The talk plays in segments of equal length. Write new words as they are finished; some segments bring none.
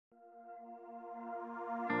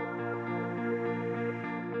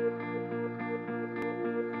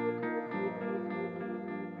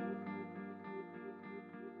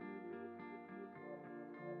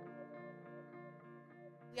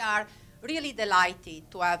are really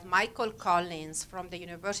delighted to have Michael Collins from the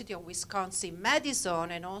University of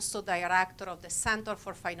Wisconsin-Madison and also director of the Center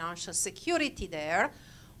for Financial Security there,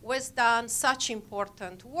 who has done such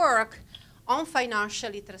important work on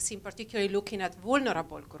financial literacy, in particular looking at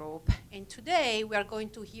vulnerable group. And today we are going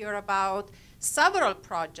to hear about several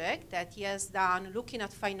projects that he has done looking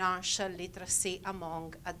at financial literacy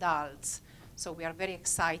among adults. So we are very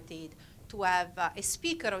excited to have a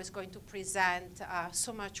speaker who is going to present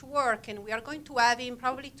so much work, and we are going to have him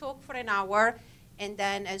probably talk for an hour, and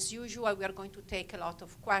then as usual we are going to take a lot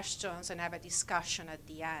of questions and have a discussion at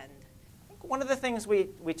the end. I think one of the things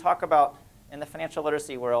we talk about in the financial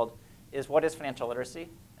literacy world is what is financial literacy?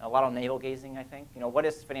 A lot of navel-gazing, I think. What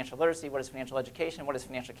is financial literacy? What is financial education? What is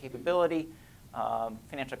financial capability?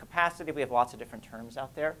 Financial capacity? We have lots of different terms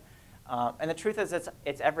out there. And the truth is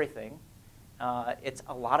it's everything. It's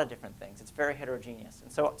a lot of different things. It's very heterogeneous.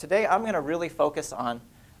 And so today I'm going to really focus on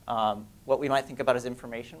what we might think about as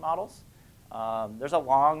information models. There's a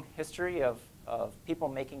long history of people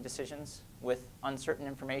making decisions with uncertain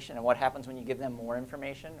information and what happens when you give them more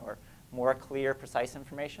information or more clear, precise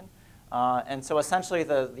information. And so essentially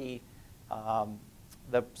the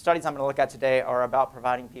studies I'm going to look at today are about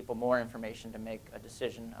providing people more information to make a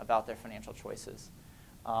decision about their financial choices.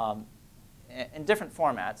 In different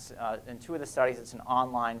formats. In two of the studies, it's an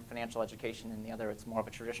online financial education. In the other, it's more of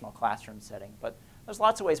a traditional classroom setting. But there's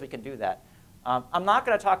lots of ways we can do that. I'm not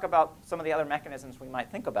going to talk about some of the other mechanisms we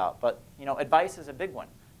might think about. But advice is a big one.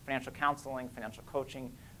 Financial counseling, financial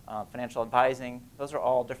coaching, financial advising. Those are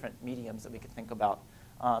all different mediums that we can think about.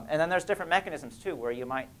 And then there's different mechanisms, too, where you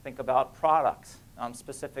might think about products,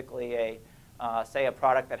 specifically say a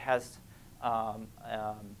product that has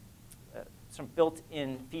some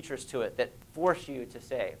built-in features to it that force you to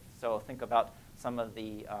save. So think about some of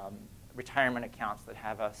the retirement accounts that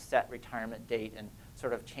have a set retirement date and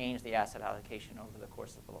sort of change the asset allocation over the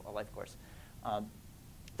course of a life course.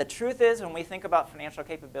 The truth is, when we think about financial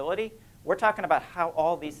capability, we're talking about how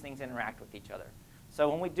all these things interact with each other. So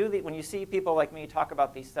when you see people like me talk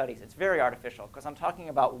about these studies, it's very artificial because I'm talking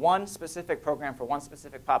about one specific program for one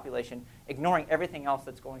specific population, ignoring everything else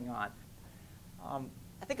that's going on.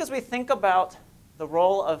 I think as we think about the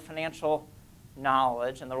role of financial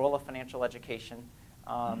knowledge and the role of financial education,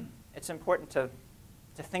 it's important to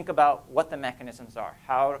think about what the mechanisms are.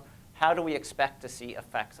 How do we expect to see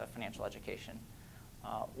effects of financial education?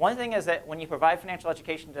 One thing is that when you provide financial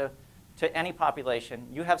education to any population,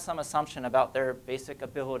 you have some assumption about their basic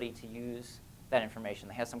ability to use that information.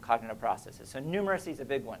 They have some cognitive processes. So numeracy is a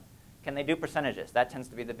big one. Can they do percentages? That tends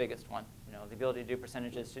to be the biggest one. The ability to do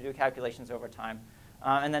percentages, to do calculations over time.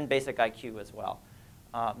 And then basic IQ as well.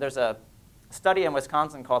 There's a study in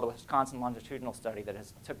Wisconsin called the Wisconsin Longitudinal Study that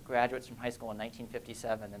took graduates from high school in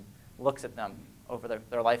 1957 and looks at them over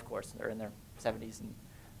their life course. They're in their 70s and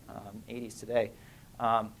 80s today.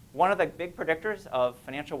 One of the big predictors of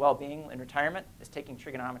financial well-being in retirement is taking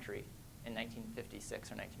trigonometry in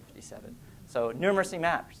 1956 or 1957. So numeracy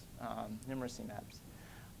matters. Numeracy matters.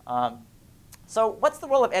 So what's the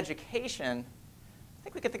role of education? I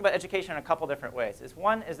think we can think about education in a couple different ways.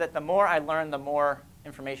 One is that the more I learn, the more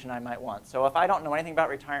information I might want. So if I don't know anything about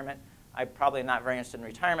retirement, I'm probably not very interested in a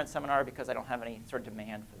retirement seminar because I don't have any sort of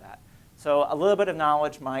demand for that. So a little bit of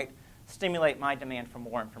knowledge might stimulate my demand for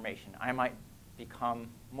more information. I might become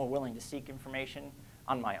more willing to seek information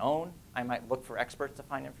on my own. I might look for experts to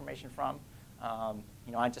find information from.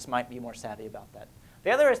 I just might be more savvy about that. The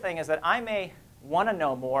other thing is that I may want to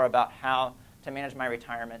know more about how to manage my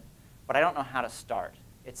retirement, but I don't know how to start.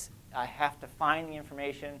 I have to find the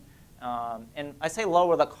information, and I say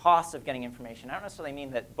lower the cost of getting information. I don't necessarily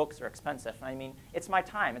mean that books are expensive. I mean, it's my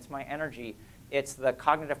time, it's my energy, it's the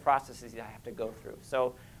cognitive processes that I have to go through.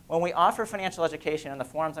 So when we offer financial education in the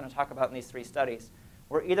forms I'm going to talk about in these three studies,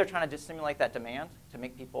 we're either trying to just stimulate that demand to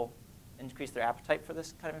make people increase their appetite for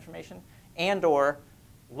this kind of information, and or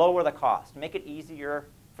lower the cost, make it easier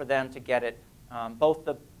for them to get it, both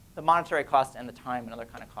the monetary cost and the time and other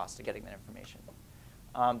kind of costs to getting that information.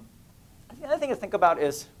 The other thing to think about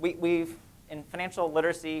is in financial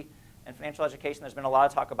literacy and financial education, there's been a lot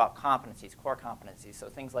of talk about competencies, core competencies, so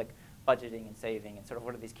things like budgeting and saving and sort of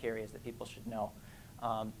what are these key areas that people should know.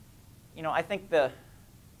 I think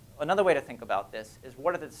another way to think about this is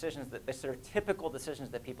what are the decisions the sort of typical decisions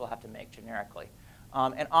that people have to make generically.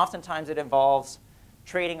 And oftentimes it involves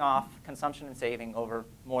trading off consumption and saving over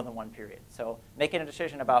more than one period. So making a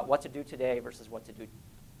decision about what to do today versus what to do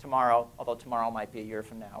tomorrow, although tomorrow might be a year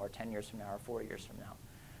from now or 10 years from now or 4 years from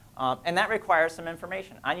now. And that requires some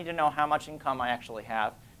information. I need to know how much income I actually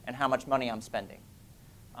have and how much money I'm spending.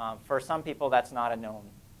 For some people, that's not a known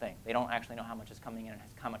thing. They don't actually know how much is coming in and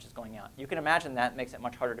how much is going out. You can imagine that makes it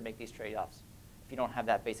much harder to make these trade-offs if you don't have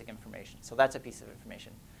that basic information. So that's a piece of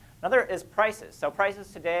information. Another is prices. So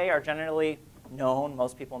prices today are generally known.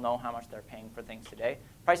 Most people know how much they're paying for things today.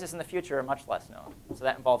 Prices in the future are much less known. So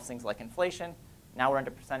that involves things like inflation. Now we're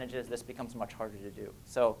into percentages. This becomes much harder to do.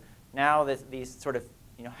 So now these sort of,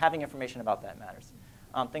 having information about that matters.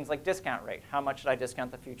 Things like discount rate. How much should I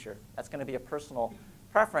discount the future? That's going to be a personal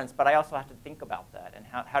preference, but I also have to think about that, and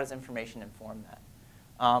how does information inform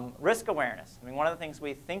that? Risk awareness. I mean, one of the things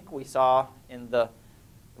we think we saw in the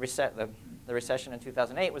recession in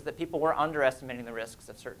 2008 was that people were underestimating the risks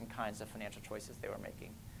of certain kinds of financial choices they were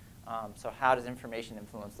making. So how does information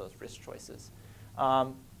influence those risk choices?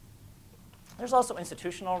 There's also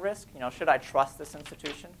institutional risk. Should I trust this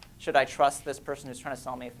institution? Should I trust this person who's trying to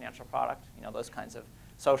sell me a financial product? Those kinds of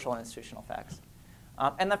social and institutional facts.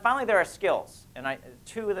 And then finally, there are skills. And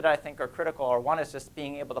two that I think are critical are, one is just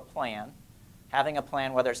being able to plan, having a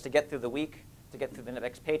plan, whether it's to get through the week, to get through the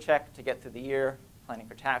next paycheck, to get through the year, planning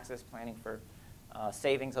for taxes, planning for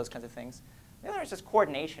savings, those kinds of things. The other is just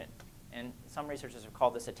coordination. And some researchers have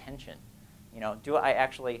called this attention. Do I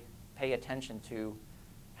actually pay attention to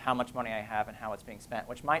how much money I have and how it's being spent,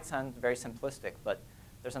 which might sound very simplistic, but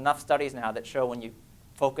there's enough studies now that show when you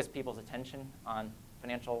focus people's attention on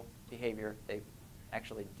financial behavior, they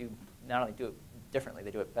actually do not only do it differently, they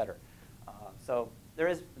do it better. So there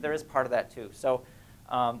is part of that too. So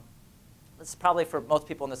this is probably for most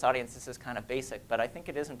people in this audience, this is kind of basic, but I think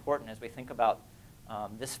it is important as we think about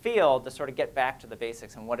this field to sort of get back to the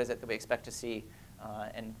basics and what is it that we expect to see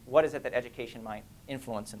and what is it that education might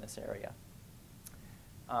influence in this area.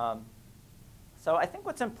 So I think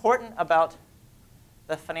what's important about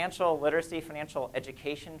the financial literacy, financial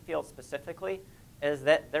education field specifically, is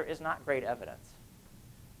that there is not great evidence.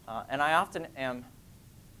 And I often am,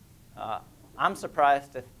 I'm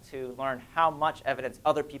surprised to learn how much evidence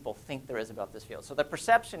other people think there is about this field. So the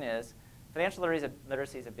perception is financial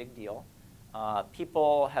literacy is a big deal.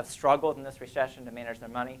 People have struggled in this recession to manage their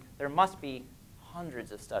money. There must be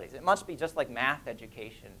hundreds of studies. It must be just like math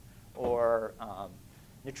education or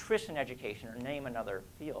nutrition education, or name another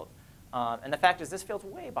field. And the fact is this field's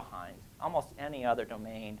way behind almost any other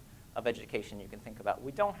domain of education you can think about.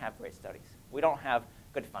 We don't have great studies. We don't have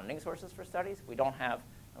good funding sources for studies. We don't have,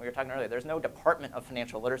 we were talking earlier, there's no department of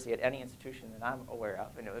financial literacy at any institution that I'm aware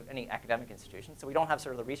of, any academic institution. So we don't have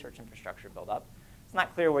sort of the research infrastructure built up. It's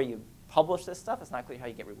not clear where you publish this stuff. It's not clear how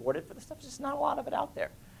you get rewarded for this stuff. There's just not a lot of it out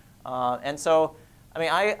there. And so, I mean,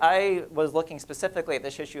 I was looking specifically at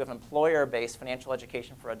this issue of employer-based financial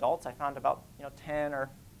education for adults. I found about 10 or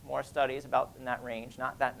more studies about in that range,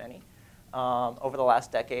 not that many, over the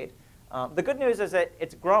last decade. The good news is that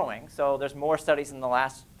it's growing. So there's more studies in the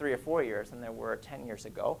last 3 or 4 years than there were 10 years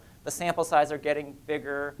ago. The sample size are getting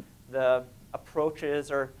bigger. The approaches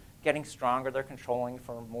are getting stronger. They're controlling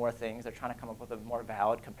for more things. They're trying to come up with a more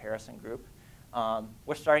valid comparison group.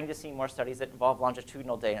 We're starting to see more studies that involve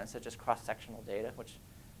longitudinal data instead of just cross-sectional data, which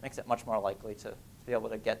makes it much more likely to be able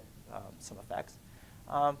to get some effects.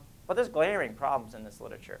 But there's glaring problems in this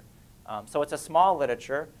literature. So it's a small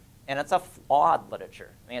literature, and it's a flawed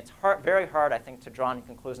literature. I mean, it's very hard, I think, to draw any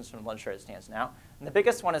conclusions from the literature as it stands now. And the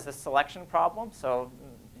biggest one is the selection problem. So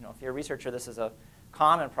if you're a researcher, this is a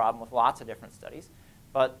common problem with lots of different studies.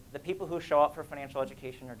 But the people who show up for financial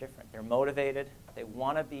education are different. They're motivated. They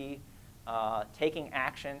want to be taking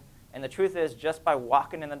action. And the truth is, just by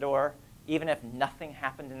walking in the door, even if nothing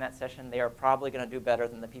happened in that session, they are probably going to do better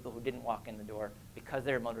than the people who didn't walk in the door because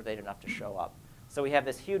they're motivated enough to show up. So we have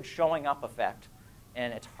this huge showing up effect,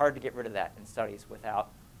 and it's hard to get rid of that in studies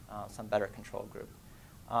without some better control group.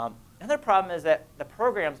 Another problem is that the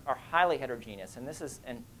programs are highly heterogeneous, and this is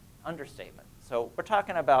an understatement. So we're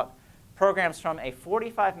talking about programs from a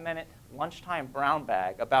 45-minute lunchtime brown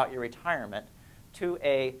bag about your retirement to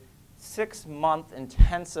a 6-month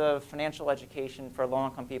intensive financial education for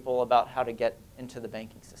low-income people about how to get into the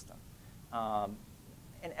banking system,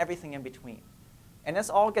 and everything in between. And this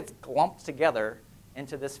all gets lumped together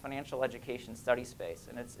into this financial education study space,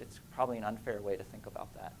 and it's probably an unfair way to think about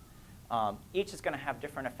that. Each is going to have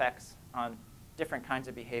different effects on different kinds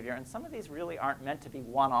of behavior, and some of these really aren't meant to be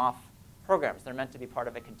one-off programs. They're meant to be part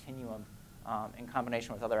of a continuum in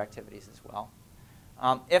combination with other activities as well.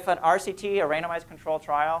 If an RCT, a randomized control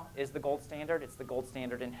trial, is the gold standard, it's the gold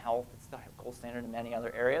standard in health, it's the gold standard in many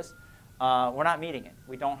other areas, we're not meeting it.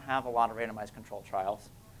 We don't have a lot of randomized control trials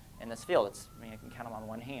in this field. I mean, I can count them on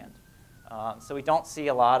one hand. So we don't see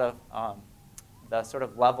a lot of the sort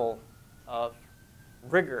of level of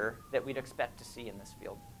rigor that we'd expect to see in this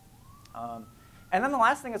field. And then the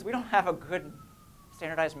last thing is we don't have a good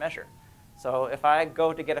standardized measure. So if I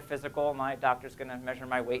go to get a physical, my doctor's going to measure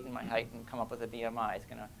my weight and my height and come up with a BMI. He's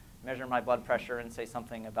going to measure my blood pressure and say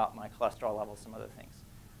something about my cholesterol levels, some other things.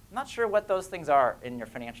 I'm not sure what those things are in your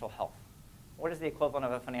financial health. What is the equivalent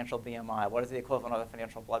of a financial BMI? What is the equivalent of a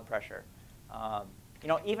financial blood pressure?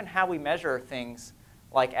 Even how we measure things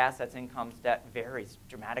like assets, incomes, debt varies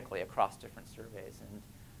dramatically across different surveys.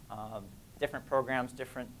 And different programs,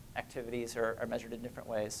 different activities are measured in different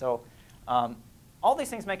ways. So all these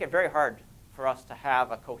things make it very hard for us to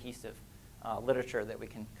have a cohesive literature that we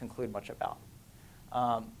can conclude much about.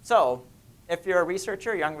 So if you're a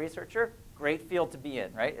researcher, young researcher, great field to be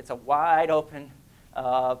in, right? It's a wide open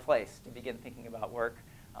place to begin thinking about work,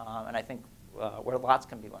 and I think where lots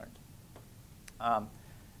can be learned.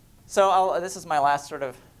 This is my last sort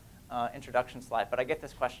of introduction slide, but I get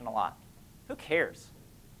this question a lot. Who cares?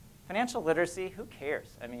 Financial literacy, who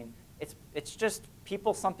cares? I mean, it's just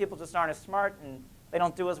people, some people just aren't as smart and they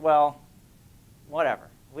don't do as well. Whatever,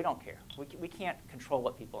 we don't care. We can't control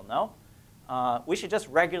what people know. We should just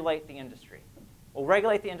regulate the industry. We'll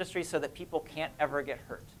regulate the industry so that people can't ever get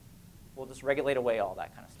hurt. We'll just regulate away all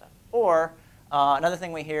that kind of stuff. Or another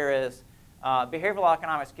thing we hear is behavioral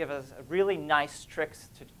economics give us really nice tricks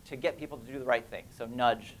to get people to do the right thing. So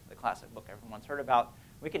nudge, the classic book everyone's heard about.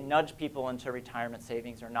 We can nudge people into retirement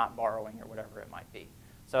savings or not borrowing or whatever it might be.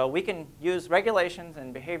 So we can use regulations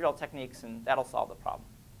and behavioral techniques, and that'll solve the problem.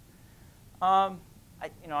 I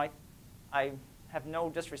have no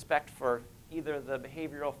disrespect for either the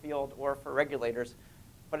behavioral field or for regulators,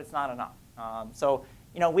 but it's not enough.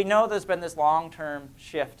 We know there's been this long-term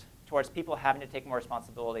shift towards people having to take more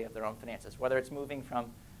responsibility of their own finances, whether it's moving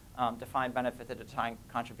from defined benefit to defined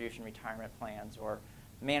contribution retirement plans or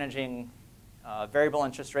managing variable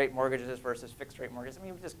interest rate mortgages versus fixed rate mortgages. I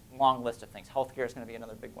mean, just a long list of things. Healthcare is going to be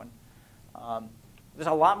another big one. There's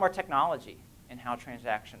a lot more technology in how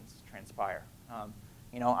transactions transpire.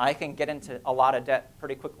 I can get into a lot of debt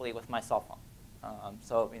pretty quickly with my cell phone.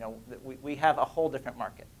 We have a whole different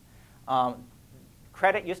market.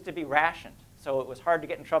 Credit used to be rationed, so it was hard to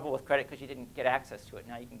get in trouble with credit because you didn't get access to it.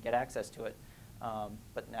 Now you can get access to it,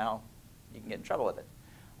 but now you can get in trouble with it.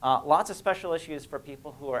 Lots of special issues for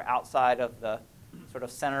people who are outside of the sort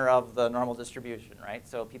of center of the normal distribution, right?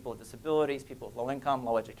 So people with disabilities, people with low income,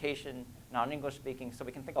 low education, non-English speaking. So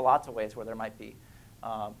we can think of lots of ways where there might be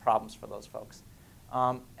problems for those folks.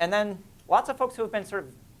 And then lots of folks who have been sort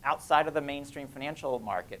of outside of the mainstream financial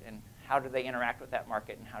market, and how do they interact with that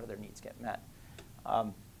market, and how do their needs get met?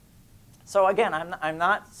 So again, I'm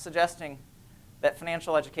not suggesting that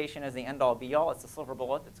financial education is the end-all, be-all. It's the silver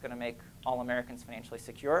bullet that's going to make all Americans financially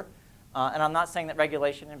secure. And I'm not saying that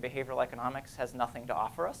regulation in behavioral economics has nothing to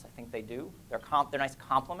offer us. I think they do. They're nice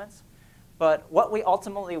complements. But what we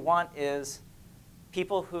ultimately want is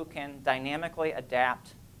people who can dynamically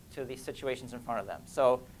adapt to the situations in front of them.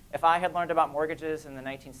 So if I had learned about mortgages in the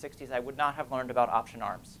 1960s, I would not have learned about option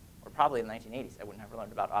arms. Or probably in the 1980s, I wouldn't have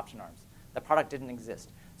learned about option arms. The product didn't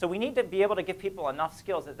exist. So we need to be able to give people enough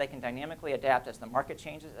skills that they can dynamically adapt as the market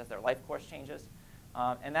changes, as their life course changes.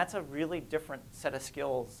 And that's a really different set of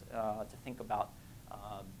skills to think about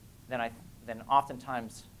than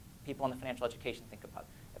oftentimes people in the financial education think about.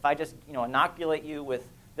 If I just inoculate you with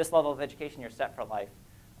this level of education, you're set for life.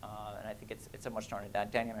 And I think it's a much more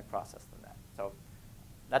dynamic process than that. So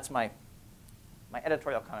that's my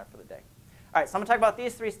editorial comment for the day. All right, so I'm going to talk about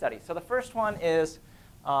these three studies. So the first one is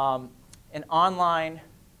an online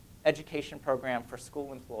education program for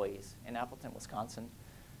school employees in Appleton, Wisconsin.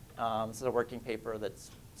 This is a working paper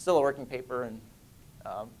that's still a working paper and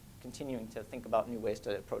continuing to think about new ways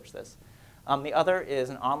to approach this. The other is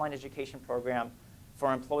an online education program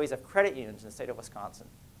for employees of credit unions in the state of Wisconsin.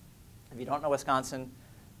 If you don't know Wisconsin,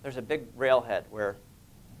 there's a big railhead where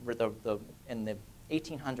in the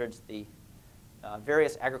 1800s, the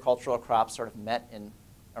various agricultural crops sort of met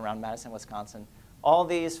around Madison, Wisconsin. All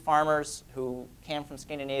these farmers who came from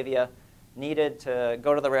Scandinavia needed to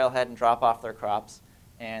go to the railhead and drop off their crops,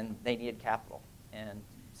 and they needed capital. And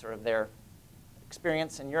sort of their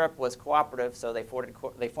experience in Europe was cooperative, so they formed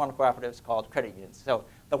cooperatives called credit unions. So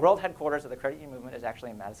the world headquarters of the credit union movement is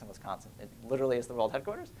actually in Madison, Wisconsin. It literally is the world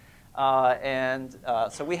headquarters.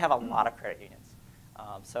 So we have a lot of credit unions.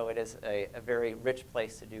 So it is a very rich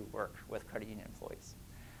place to do work with credit union employees.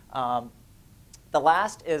 The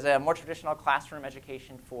last is a more traditional classroom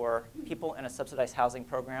education for people in a subsidized housing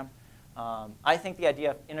program. I think the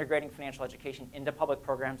idea of integrating financial education into public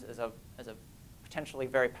programs is a potentially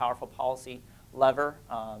very powerful policy lever.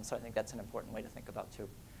 So I think that's an important way to think about too.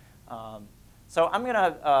 So I'm going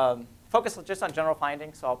to focus just on general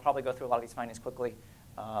findings. So I'll probably go through a lot of these findings quickly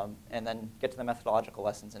and then get to the methodological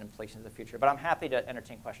lessons and implications of the future. But I'm happy to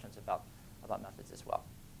entertain questions about about methods as well.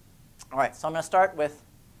 All right, so I'm going to start with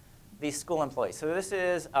these school employees. So this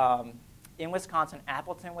is in Wisconsin,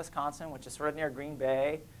 Appleton, Wisconsin, which is sort of near Green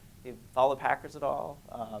Bay. If you follow the Packers at all.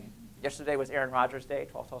 Yesterday was Aaron Rodgers' day,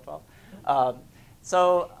 12-12-12.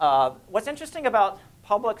 So what's interesting about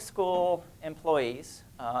public school employees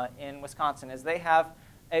in Wisconsin is they have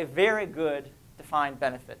a very good defined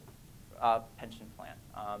benefit pension plan.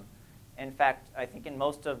 In fact, I think in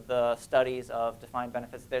most of the studies of defined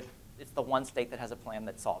benefits, it's the one state that has a plan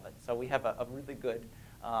that's solvent. So we have a really good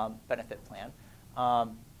benefit plan.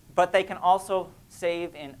 But they can also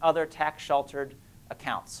save in other tax-sheltered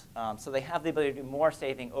accounts. So they have the ability to do more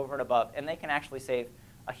saving over and above, and they can actually save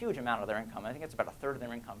a huge amount of their income. I think it's about a third of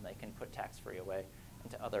their income they can put tax-free away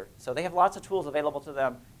into other. So they have lots of tools available to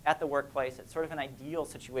them at the workplace. It's sort of an ideal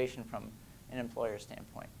situation from an employer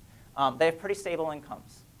standpoint. They have pretty stable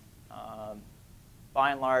incomes.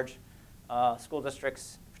 By and large, school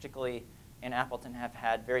districts, particularly in Appleton, have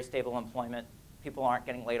had very stable employment. People aren't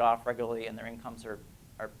getting laid off regularly, and their incomes are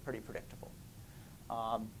pretty predictable.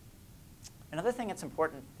 Another thing that's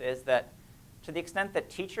important is that to the extent that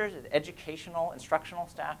teachers, educational, instructional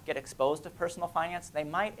staff get exposed to personal finance,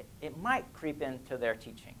 it might creep into their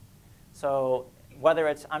teaching. So whether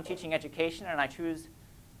it's I'm teaching education and I choose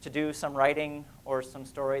to do some writing or some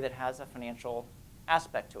story that has a financial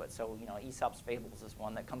aspect to it. So Aesop's Fables is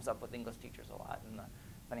one that comes up with English teachers a lot in the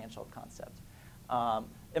financial concept.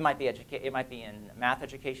 It might be in math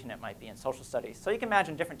education, it might be in social studies. So you can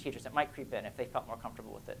imagine different teachers that might creep in if they felt more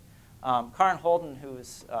comfortable with it. Karin Holden,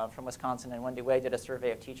 who's from Wisconsin, and Wendy Way did a survey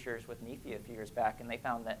of teachers with NEFI a few years back, and they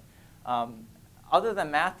found that other than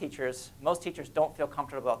math teachers, most teachers don't feel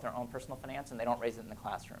comfortable about their own personal finance, and they don't raise it in the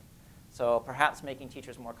classroom. So perhaps making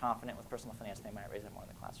teachers more confident with personal finance, they might raise it more in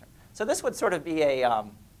the classroom. So this would sort of be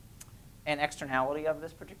an externality of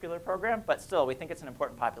this particular program, but still, we think it's an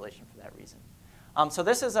important population for that reason. So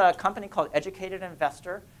this is a company called Educated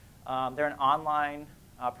Investor. They're an online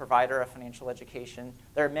provider of financial education.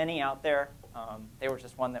 There are many out there. They were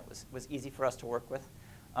just one that was easy for us to work with.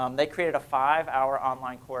 They created a 5-hour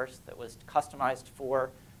online course that was customized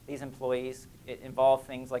for these employees. It involved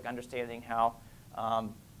things like understanding how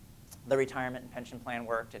the retirement and pension plan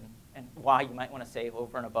worked and why you might want to save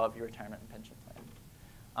over and above your retirement and pension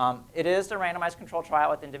plan. It is a randomized control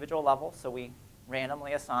trial at the individual level, so we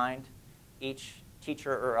randomly assigned each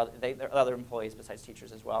teacher or other employees besides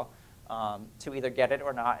teachers as well to either get it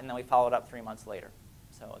or not, and then we followed up 3 months later.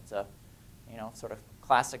 So it's a sort of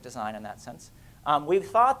classic design in that sense. We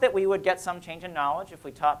thought that we would get some change in knowledge if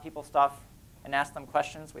we taught people stuff and asked them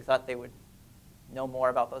questions. We thought they would know more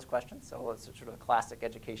about those questions, so it's sort of a classic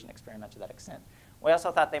education experiment to that extent. We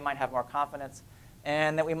also thought they might have more confidence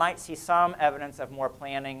and that we might see some evidence of more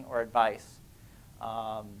planning or advice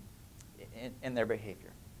in their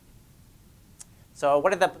behavior. So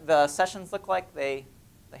what did the sessions look like? They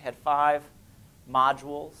had 5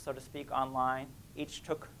 modules, so to speak, online. Each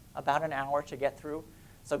took about an hour to get through.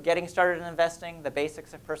 So getting started in investing, the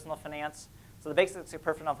basics of personal finance. So the basics of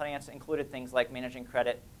personal finance included things like managing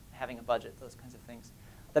credit, having a budget, those kinds of things.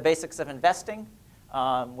 The basics of investing,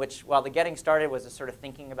 which while the getting started was just sort of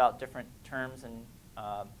thinking about different terms and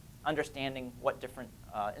understanding what different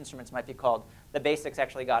instruments might be called, the basics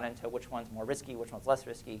actually got into which one's more risky, which one's less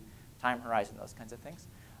risky, time horizon, those kinds of things.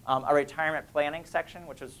 A retirement planning section,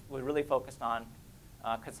 which was really focused on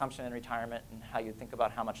consumption and retirement and how you think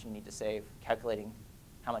about how much you need to save, calculating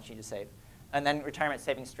how much you need to save. And then retirement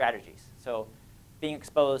saving strategies. So being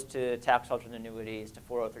exposed to tax-sheltered annuities, to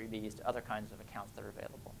 403Bs, to other kinds of accounts that are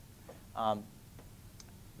available.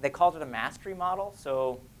 They called it a mastery model.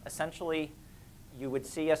 So essentially, you would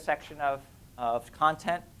see a section of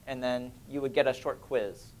content, and then you would get a short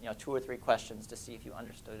quiz, 2 or 3 questions to see if you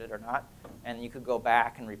understood it or not. And you could go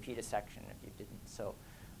back and repeat a section if you didn't. So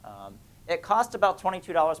it cost about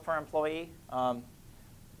 $22 per employee.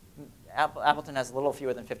 Appleton has a little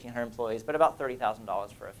fewer than 1,500 employees, but about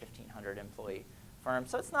 $30,000 for a 1,500 employee firm.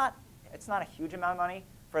 So it's not a huge amount of money.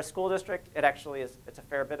 For a school district, it's a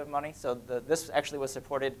fair bit of money. So this actually was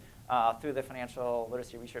supported through the Financial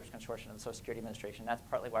Literacy Research Consortium of the Social Security Administration. That's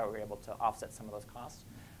partly why we were able to offset some of those costs.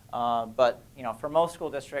 But for most school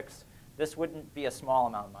districts, this wouldn't be a small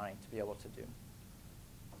amount of money to be able to do.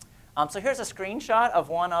 So here's a screenshot of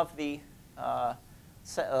one of the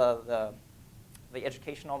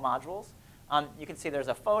educational modules. You can see there's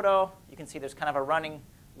a photo. You can see there's kind of a running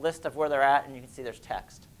list of where they're at, and you can see there's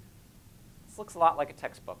text. This looks a lot like a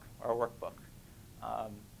textbook or a workbook.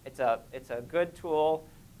 It's a good tool,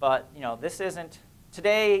 but this isn't.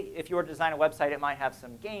 Today, if you were to design a website, it might have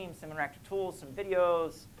some games, some interactive tools, some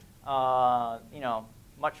videos,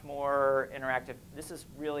 much more interactive. This is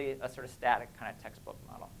really a sort of static kind of textbook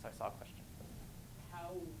model. So I saw a question.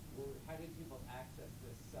 How did people access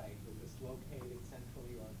this site? Was this located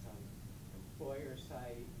centrally on some employer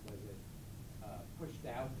site? Was it pushed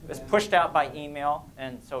out to them? It was pushed out by email,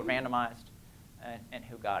 and so randomized, and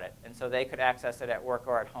who got it. And so they could access it at work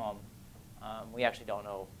or at home. We actually don't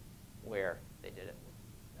know where they did it.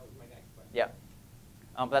 That was my next question. Yeah.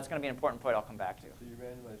 But that's going to be an important point I'll come back to. So you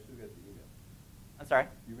randomized who got the email? I'm sorry?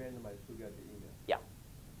 You randomized who got the email? Yeah.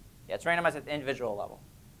 Yeah, it's randomized at the individual level.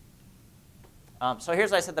 So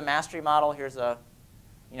here's, I said, the mastery model. Here's a,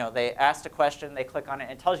 they asked a question, they click on it,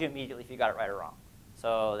 and it tells you immediately if you got it right or wrong.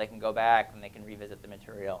 So they can go back and they can revisit the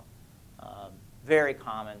material. Very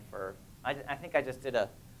common for, I think I just did a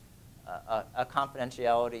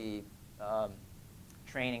confidentiality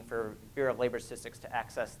training for Bureau of Labor Statistics to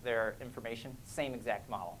access their information. Same exact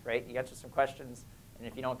model, right? You answer some questions, and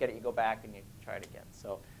if you don't get it, you go back and you try it again.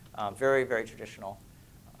 So very, very traditional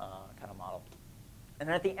kind of model. And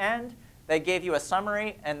then at the end, they gave you a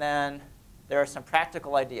summary, and then there are some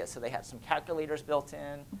practical ideas. So they had some calculators built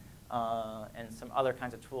in and some other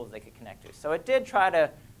kinds of tools they could connect to. So it did try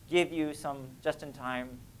to give you some just-in-time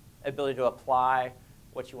ability to apply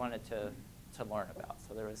what you wanted to learn about.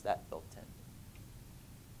 So there was that built in.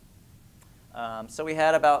 So we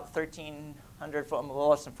had about 1,300, a little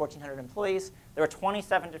less than 1,400 employees. There were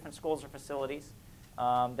 27 different schools or facilities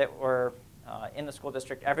that were in the school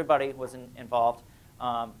district. Everybody was involved.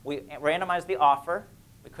 We randomized the offer.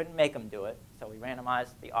 We couldn't make them do it, so we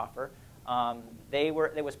randomized the offer.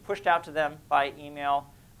 It was pushed out to them by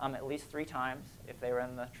email at least 3 times if they were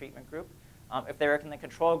in the treatment group. If they were in the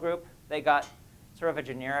control group, they got sort of a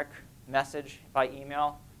generic message by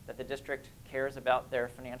email that the district cares about their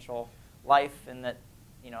financial life and that,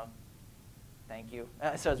 thank you.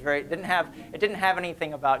 So it's it didn't have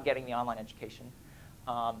anything about getting the online education.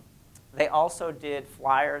 They also did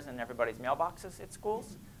flyers in everybody's mailboxes at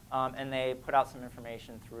schools, and they put out some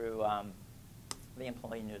information through the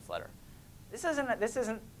employee newsletter. This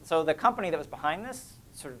isn't. So the company that was behind this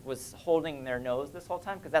sort of was holding their nose this whole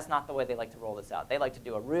time because that's not the way they like to roll this out. They like to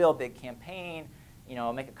do a real big campaign,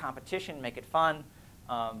 make a competition, make it fun.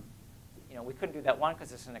 We couldn't do that, 1,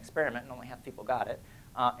 because it's an experiment and only half people got it,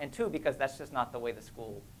 and 2, because that's just not the way the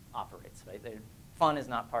school operates. Right? Fun is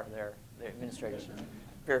not part of their administration.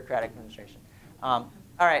 Bureaucratic administration. All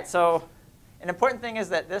right, so an important thing is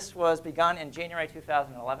that this was begun in January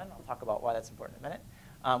 2011. I'll talk about why that's important in a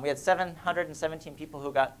minute. We had 717 people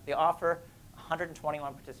who got the offer.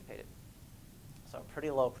 121 participated. So a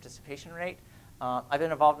pretty low participation rate. I've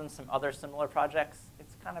been involved in some other similar projects.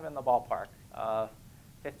 It's kind of in the ballpark,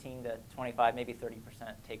 15 to 25, maybe 30%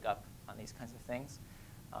 take up on these kinds of things.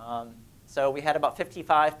 So we had about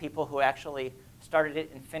 55 people who actually started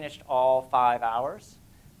it and finished all 5 hours.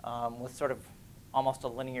 With sort of almost a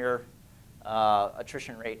linear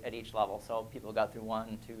attrition rate at each level. So people got through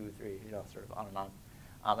 1, 2, 3, sort of on and on.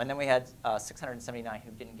 And then we had 679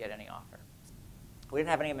 who didn't get any offer. We didn't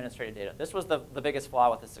have any administrative data. This was the biggest flaw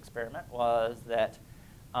with this experiment, was that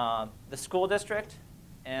the school district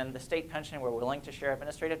and the state pension were willing to share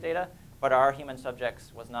administrative data, but our human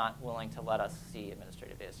subjects was not willing to let us see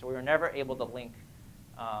administrative data. So we were never able to link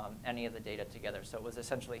any of the data together. So it was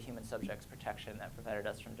essentially human subjects protection that prevented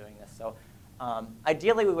us from doing this. So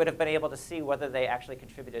ideally, we would have been able to see whether they actually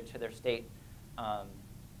contributed to their state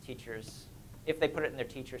teachers if they put it in their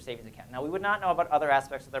teacher savings account. Now, we would not know about other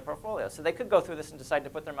aspects of their portfolio. So they could go through this and decide to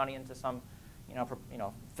put their money into some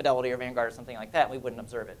Fidelity or Vanguard or something like that. We wouldn't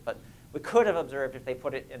observe it. But we could have observed if they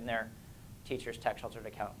put it in their teacher's tax-sheltered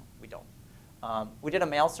account. We don't. We did a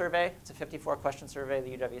mail survey. It's a 54-question survey.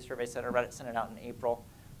 The UW Survey Center sent it out in April.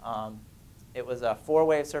 It was a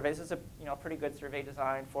 4-wave survey. This is a pretty good survey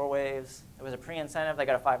design, 4 waves. It was a pre-incentive. They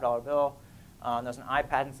got a $5 bill. There was an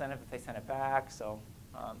iPad incentive if they sent it back. So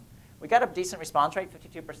we got a decent response rate,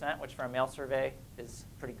 52%, which for a mail survey is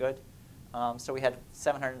pretty good. So we had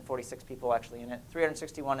 746 people actually in it,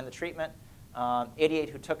 361 in the treatment, 88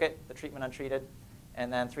 who took it, the treatment untreated,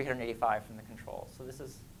 and then 385 from the control. So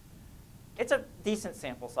it's a decent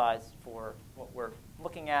sample size for what we're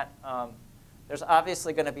looking at. There's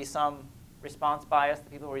obviously going to be some response bias. The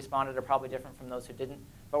people who responded are probably different from those who didn't.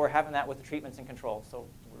 But we're having that with the treatments and controls. So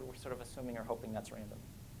we're sort of assuming or hoping that's random.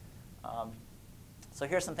 So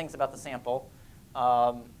here's some things about the sample.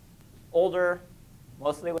 Older,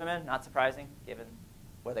 mostly women, not surprising given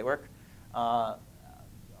where they work.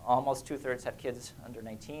 Almost 2/3 have kids under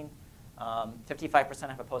 19. 55%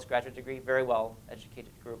 have a postgraduate degree, very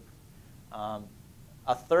well-educated group.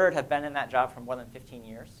 1/3 have been in that job for more than 15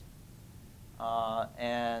 years.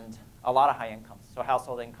 And a lot of high incomes. So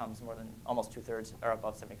household incomes more than almost 2/3 are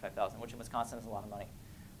above 75,000, which in Wisconsin is a lot of money,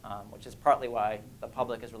 which is partly why the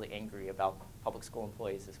public is really angry about public school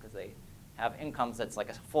employees, is because they have incomes that's like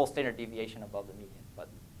a full standard deviation above the median, but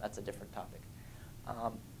that's a different topic.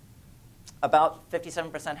 About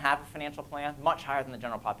 57% have a financial plan, much higher than the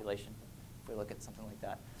general population, if we look at something like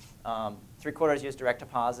that. 3/4 use direct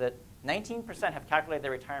deposit. 19% have calculated their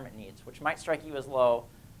retirement needs, which might strike you as low,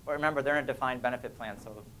 but remember, they're in a defined benefit plan,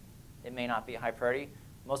 so it may not be a high priority.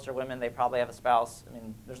 Most are women. They probably have a spouse. I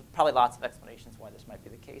mean, there's probably lots of explanations why this might be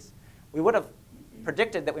the case. We would have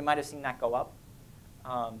predicted that we might have seen that go up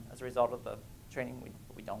as a result of the training,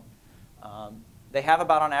 but we don't. They have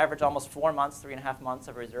about, on average, almost 4 months, 3.5 months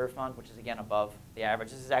of a reserve fund, which is, again, above the average.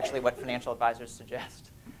 This is actually what financial advisors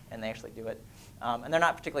suggest, and they actually do it. And they're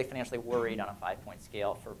not particularly financially worried on a 5-point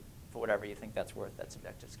scale for whatever you think that's worth, that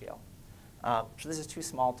subjective scale. So this is too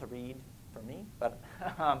small to read for me, but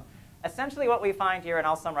essentially what we find here, and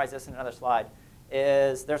I'll summarize this in another slide,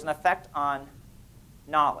 is there's an effect on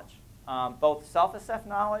knowledge, both self-assessed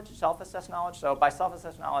knowledge. So by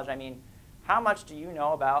self-assessed knowledge, I mean, how much do you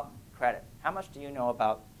know about credit? How much do you know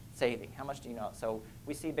about saving? How much do you know? So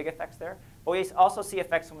we see big effects there. But we also see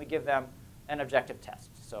effects when we give them an objective test.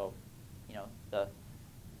 So,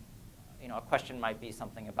 a question might be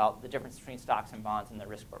something about the difference between stocks and bonds in their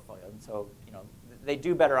risk portfolio. And so, they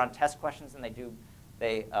do better on test questions than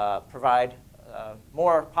they provide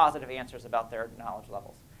more positive answers about their knowledge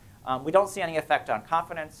levels. We don't see any effect on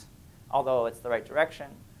confidence, although it's the right direction,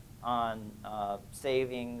 on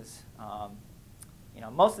savings.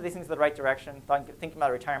 Most of these things are the right direction. Thinking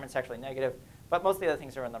about retirement is actually negative, but most of the other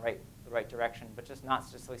things are in the right direction, but just not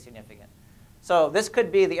statistically significant. So this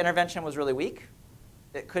could be the intervention was really weak.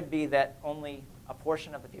 It could be that only a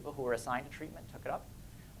portion of the people who were assigned to treatment took it up.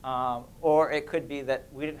 Or it could be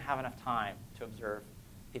that we didn't have enough time to observe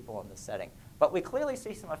people in this setting. But we clearly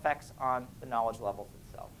see some effects on the knowledge levels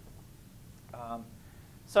itself.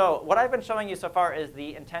 So what I've been showing you so far is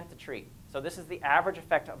the intent to treat. So this is the average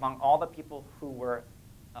effect among all the people who were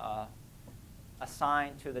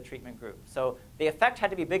assigned to the treatment group. So the effect had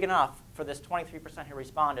to be big enough for this 23% who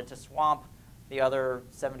responded to swamp the other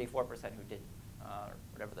 74% who didn't, or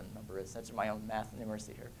whatever the number is. That's my own math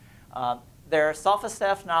numeracy here. Their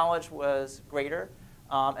self-assessed knowledge was greater,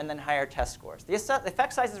 and then higher test scores. The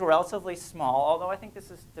effect sizes were relatively small, although I think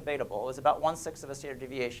this is debatable. It was about 1/6 of a standard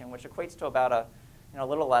deviation, which equates to about a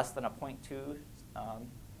little less than a 0.2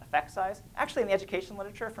 effect size. Actually, in the education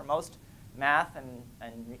literature, for most math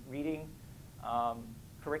and reading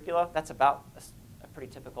curricula, that's about a pretty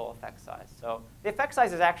typical effect size. So the effect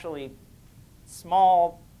size is actually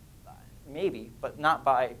small, maybe, but not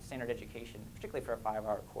by standard education, particularly for a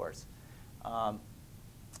 5-hour course.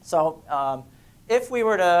 If we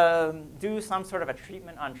were to do some sort of a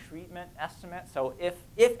treatment on treatment estimate, so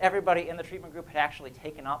if everybody in the treatment group had actually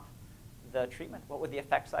taken up the treatment, what would the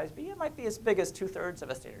effect size be? It might be as big as 2/3 of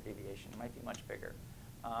a standard deviation. It might be much bigger.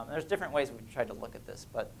 There's different ways we tried to look at this,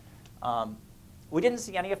 but we didn't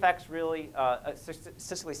see any effects really,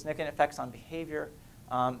 statistically significant effects on behavior.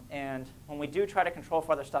 And when we do try to control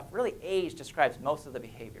for other stuff, really age describes most of the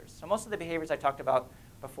behaviors. So most of the behaviors I talked about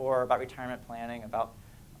before, about retirement planning, about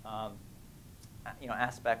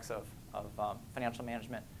aspects of financial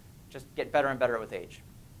management, just get better and better with age.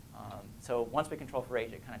 So once we control for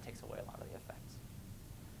age, it kind of takes away a lot of the effects.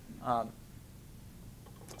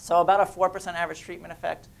 So about a 4% average treatment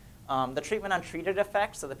effect. The treatment untreated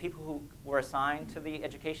effect, so the people who were assigned to the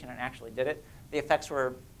education and actually did it, the effects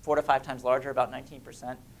were 4 to 5 times larger, about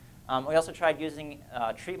 19%. We also tried using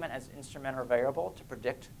treatment as instrument or variable to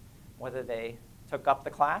predict whether they took up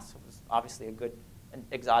the class. It was obviously a good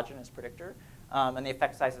exogenous predictor. And the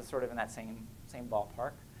effect size is sort of in that same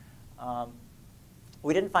ballpark.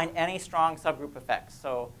 We didn't find any strong subgroup effects.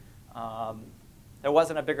 So there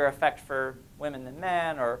wasn't a bigger effect for women than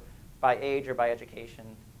men, or by age or by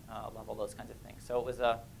education level, those kinds of things. So it was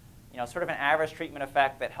a sort of an average treatment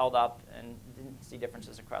effect that held up and didn't see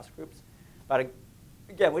differences across groups. But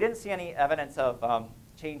again, we didn't see any evidence of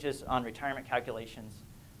changes on retirement calculations,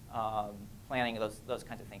 planning, those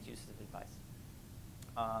kinds of things, uses of advice.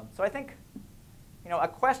 So I think a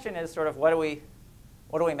question is sort of what do we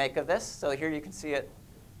make of this? So here you can see it.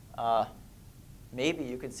 Maybe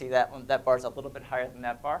you can see that bar's a little bit higher than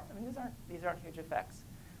that bar. I mean, these aren't huge effects.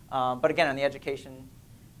 But again, in the education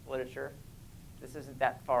literature, this isn't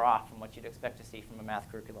that far off from what you'd expect to see from a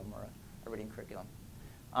math curriculum or a reading curriculum.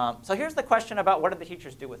 So here's the question about what did the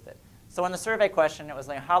teachers do with it. So in the survey question, it was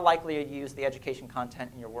like, how likely are you to use the education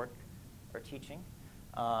content in your work or teaching?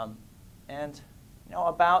 And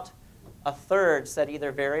about a third said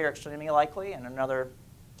either very or extremely likely, and another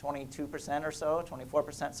 22% or so,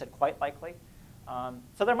 24% said quite likely.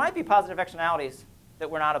 So there might be positive externalities that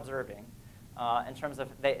we're not observing in terms of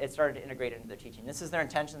it started to integrate into their teaching. This is their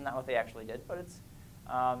intention, not what they actually did, but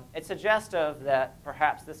it's suggestive that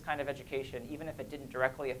perhaps this kind of education, even if it didn't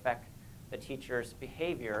directly affect the teacher's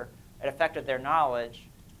behavior, it affected their knowledge,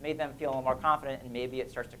 made them feel a little more confident, and maybe it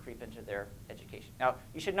starts to creep into their education. Now,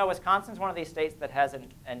 you should know Wisconsin's one of these states that has a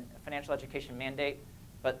financial education mandate,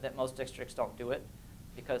 but that most districts don't do it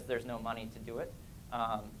because there's no money to do it.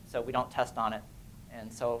 So we don't test on it.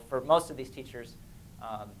 And so for most of these teachers,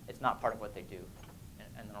 it's not part of what they do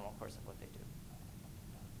in the normal course of what they do.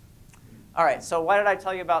 All right, so why did I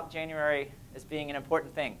tell you about January as being an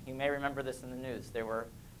important thing? You may remember this in the news. There were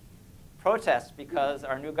protests because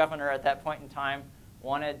our new governor at that point in time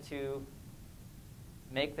wanted to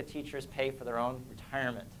make the teachers pay for their own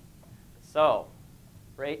retirement. So,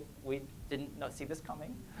 right, we didn't see this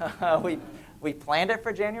coming. we planned it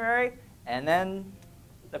for January, and then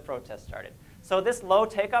the protest started. So this low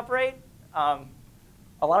take-up rate, a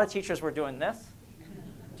lot of teachers were doing this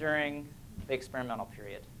during the experimental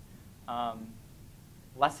period.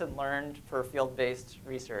 Lesson learned for field-based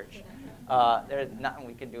research. There's nothing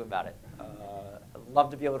we can do about it. I'd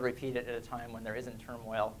love to be able to repeat it at a time when there isn't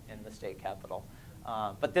turmoil in the state capitol.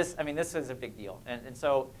 But this is a big deal. And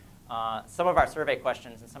so some of our survey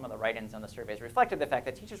questions and some of the write-ins on the surveys reflected the fact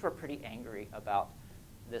that teachers were pretty angry about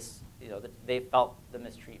this, that they felt the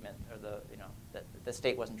mistreatment or that the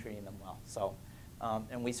state wasn't treating them well. So,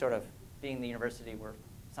 and we sort of, being the university, were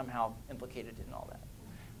somehow implicated in all that.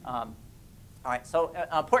 All right, so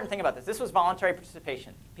important thing about this was voluntary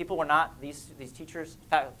participation. People were not, these teachers,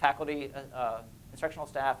 faculty, instructional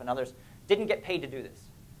staff, and others didn't get paid to do this.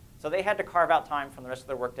 So they had to carve out time from the rest of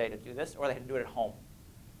their workday to do this, or they had to do it at home.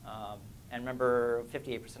 And remember,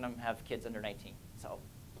 58% of them have kids under 19. So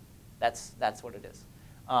that's what it is.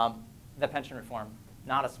 The pension reform,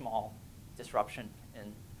 not a small disruption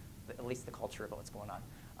in at least the culture of what's going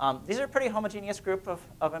on. These are a pretty homogeneous group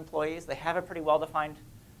of employees. They have a pretty well-defined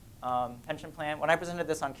pension plan. When I presented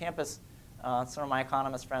this on campus, some of my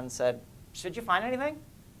economist friends said, should you find anything?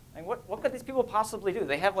 I mean, what could these people possibly do?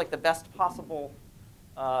 They have like the best possible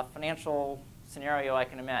financial scenario I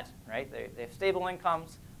can imagine, right? They have stable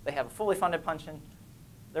incomes. They have a fully funded pension.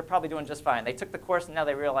 They're probably doing just fine. They took the course, and now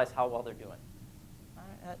they realize how well they're doing.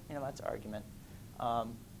 That's an argument.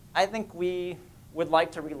 I think we would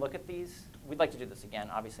like to relook at these. We'd like to do this again,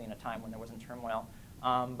 obviously, in a time when there wasn't turmoil.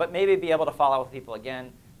 But maybe be able to follow with people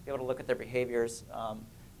again, be able to look at their behaviors.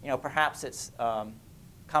 Perhaps it's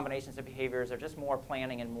combinations of behaviors or just more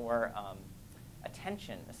planning and more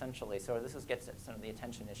attention, essentially. So this gets at some of the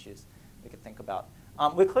attention issues we could think about.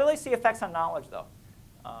 We clearly see effects on knowledge, though.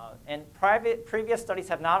 And previous studies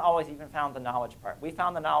have not always even found the knowledge part. We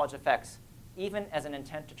found the knowledge effects even as an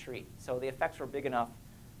intent to treat. So the effects were big enough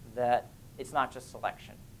that it's not just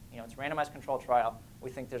selection. It's a randomized controlled trial. We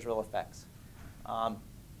think there's real effects. I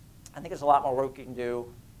think there's a lot more work you can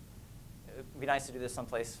do. It would be nice to do this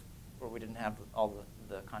someplace where we didn't have all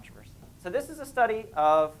the controversy. So this is a study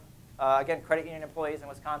of, again, credit union employees in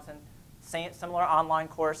Wisconsin. Similar online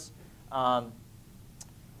course.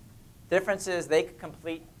 Difference is they could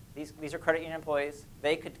complete, these are credit union employees,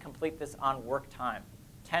 they could complete this on work time.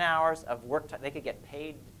 10 hours of work time. They could get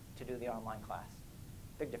paid to do the online class.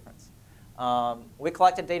 Big difference. We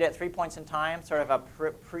collected data at 3 points in time, sort of a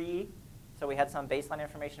so we had some baseline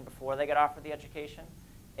information before they got offered the education,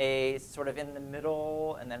 a sort of in the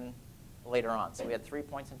middle, and then later on. So we had 3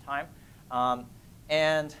 points in time.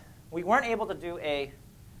 And we weren't able to do a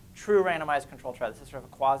true randomized control trial. This is sort of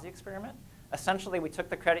a quasi-experiment. Essentially, we took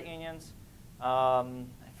the credit unions, I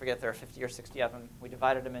forget if there are 50 or 60 of them. We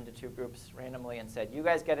divided them into two groups randomly and said, you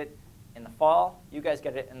guys get it in the fall, you guys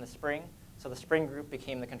get it in the spring. So the spring group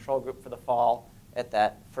became the control group for the fall at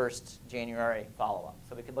that first January follow-up.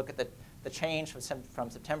 So we could look at the change from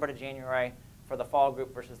September to January for the fall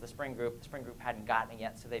group versus the spring group. The spring group hadn't gotten it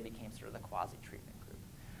yet, so they became sort of the quasi-treatment group.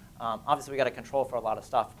 Obviously, we got to control for a lot of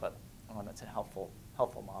stuff, but it's a helpful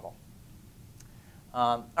model.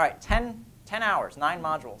 All right, 10 hours, 9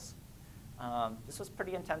 modules. This was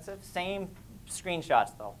pretty intensive. Same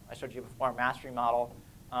screenshots, though. I showed you before, mastery model.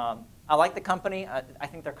 I like the company. I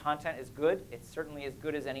think their content is good. It's certainly as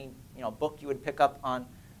good as any book you would pick up on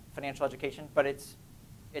financial education, but it's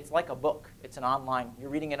like a book. It's an online. You're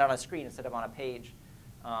reading it on a screen instead of on a page.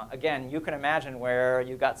 Again, you can imagine where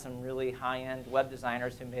you got some really high-end web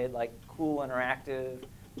designers who made like cool, interactive,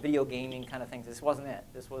 video gaming kind of things. This wasn't it.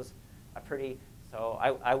 This was a pretty. So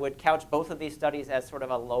I would couch both of these studies as sort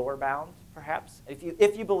of a lower bound, perhaps.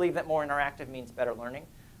 If you believe that more interactive means better learning,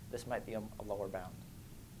 this might be a lower bound.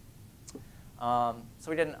 So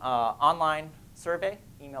we did an online survey,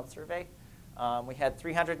 emailed survey. We had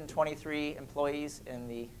 323 employees in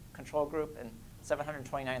the control group and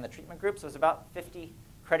 729 in the treatment group. So it was about 50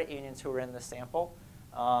 credit unions who were in the sample.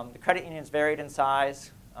 The credit unions varied in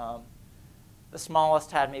size. The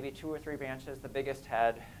smallest had maybe 2 or 3 branches. The biggest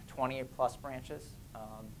had 20 plus branches.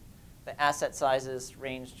 The asset sizes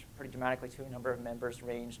ranged pretty dramatically too. Number of members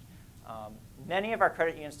ranged. Many of our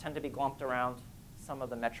credit unions tend to be lumped around some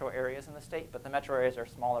of the metro areas in the state, but the metro areas are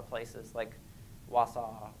smaller places like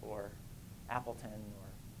Wausau or Appleton or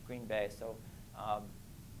Green Bay. So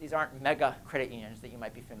these aren't mega credit unions that you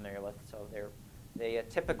might be familiar with. So a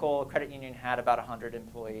typical credit union had about 100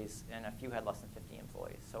 employees, and a few had less than 50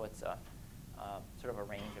 employees. So it's sort of a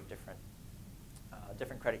range of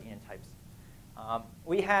different credit union types.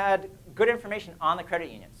 We had good information on the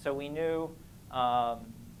credit unions. So we knew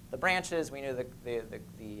the branches, we knew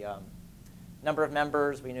the number of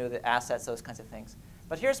members, we knew the assets, those kinds of things.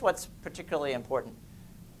 But here's what's particularly important.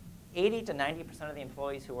 80 to 90% of the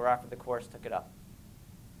employees who were offered the course took it up.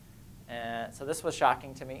 And so this was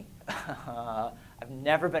shocking to me. I've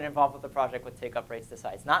never been involved with a project with take-up rates this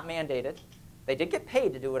high. It's not mandated. They did get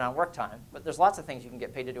paid to do it on work time, but there's lots of things you can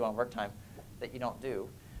get paid to do on work time that you don't do.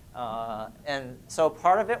 And so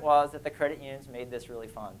part of it was that the credit unions made this really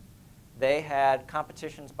fun. They had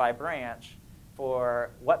competitions by branch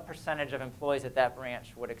for what percentage of employees at that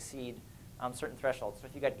branch would exceed certain thresholds. So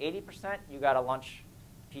if you got 80%, you got a lunch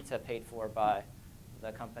pizza paid for by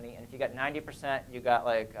the company. And if you got 90%, you got,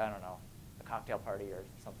 like, I don't know, a cocktail party or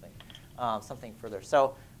something further.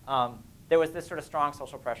 So there was this sort of strong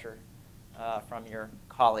social pressure from your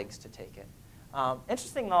colleagues to take it.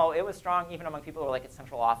 Interesting, though, it was strong even among people who were like at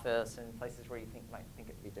central office and places where you might think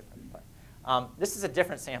it would be different. But this is a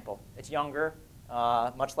different sample. It's younger,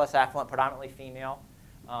 much less affluent, predominantly female.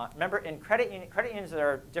 Remember, in credit unions that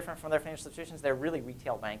are different from their financial institutions, they're really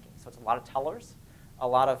retail banking. So it's a lot of tellers, a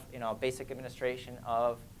lot of basic administration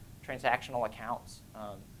of transactional accounts.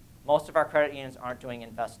 Most of our credit unions aren't doing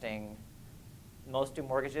investing. Most do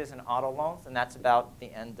mortgages and auto loans, and that's about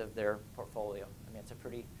the end of their portfolio. I mean, it's a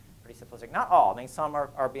pretty simplistic. Not all. I mean, some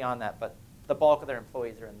are beyond that, but the bulk of their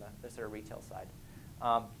employees are in the sort of retail side.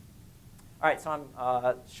 All right, so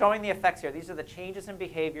I'm showing the effects here. These are the changes in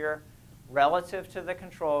behavior relative to the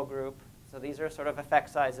control group. So these are sort of effect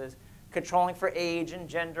sizes. Controlling for age and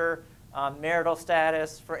gender, marital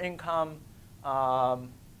status, for income,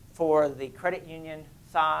 for the credit union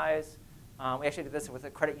size. We actually did this with a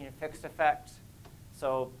credit union fixed effect.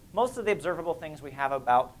 So most of the observable things we have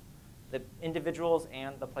about the individuals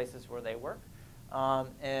and the places where they work.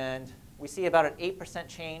 And we see about an 8%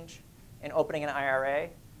 change in opening an IRA.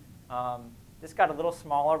 This got a little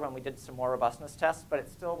smaller when we did some more robustness tests, but it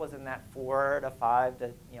still was in that 4 to 5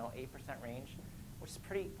 to 8% range, which is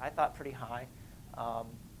I thought pretty high.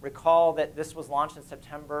 Recall that this was launched in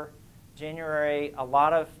September. January, a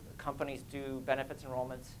lot of companies do benefits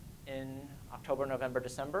enrollments in October, November,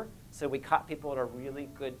 December. So we caught people at a really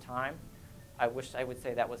good time. I wish I would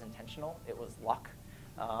say that was intentional. It was luck.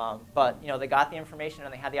 But they got the information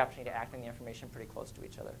and they had the opportunity to act on the information pretty close to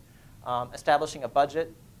each other. Establishing a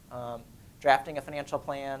budget, drafting a financial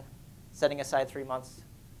plan, setting aside 3 months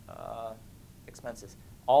expenses.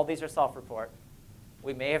 All these are self-report.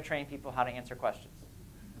 We may have trained people how to answer questions.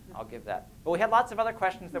 I'll give that. But we had lots of other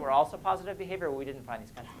questions that were also positive behavior where we didn't find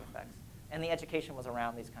these kinds of effects. And the education was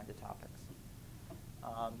around these kinds of topics.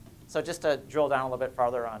 So just to drill down a little bit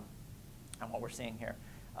farther on what we're seeing here.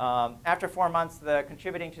 After 4 months, the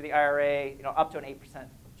contributing to the IRA, up to an 8%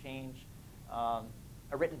 change, a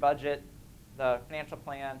written budget, the financial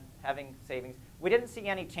plan, having savings. We didn't see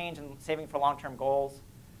any change in saving for long-term goals.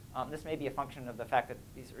 This may be a function of the fact that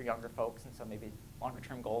these are younger folks, and so maybe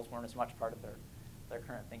longer-term goals weren't as much part of their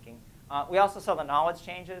current thinking. We also saw the knowledge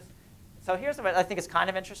changes. So here's what I think is kind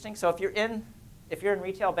of interesting. So if you're in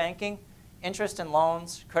retail banking, interest in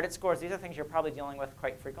loans, credit scores, these are things you're probably dealing with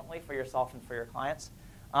quite frequently for yourself and for your clients.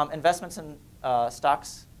 Investments in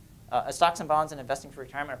stocks and bonds and investing for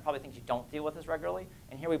retirement are probably things you don't deal with as regularly.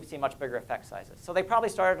 And here we see much bigger effect sizes. So they probably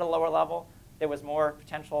started at a lower level. There was more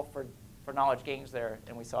potential for knowledge gains there,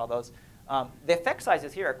 and we saw those. The effect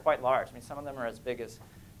sizes here are quite large. I mean, some of them are as big as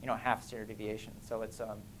half standard deviation. So it's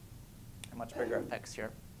much bigger effects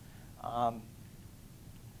here.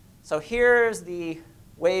 So here's the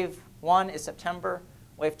wave 1 is September,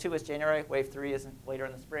 wave 2 is January, wave 3 is later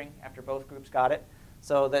in the spring after both groups got it.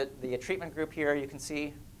 So the treatment group here, you can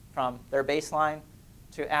see from their baseline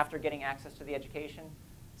to after getting access to the education,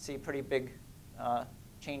 see pretty big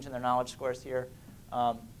change in their knowledge scores here.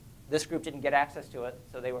 This group didn't get access to it,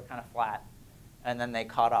 so they were kind of flat. and then they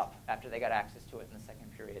caught up after they got access to it in the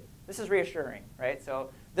second period. This is reassuring, right? So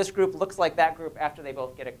this group looks like that group after they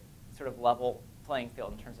both get a sort of level playing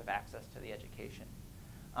field in terms of access to the education.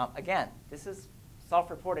 Again, this is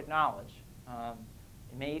self-reported knowledge.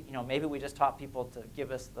 Maybe we just taught people to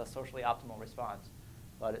give us the socially optimal response,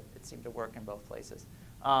 but it seemed to work in both places.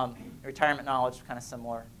 Retirement knowledge, kind of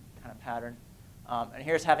similar kind of pattern. And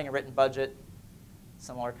here's having a written budget,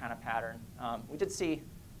 similar kind of pattern. We did see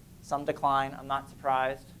some decline. I'm not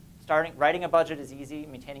surprised. Writing a budget is easy.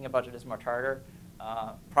 Maintaining a budget is much harder.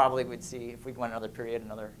 Probably we'd see, if we went another period,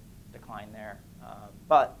 another decline there.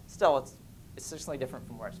 But still, it's certainly different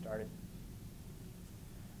from where it started.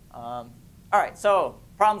 All right, so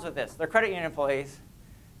problems with this. They're credit union employees.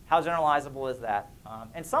 How generalizable is that?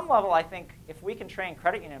 And some level, I think, if we can train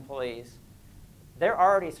credit union employees, they're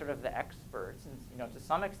already sort of the experts, and, to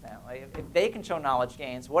some extent. Like if they can show knowledge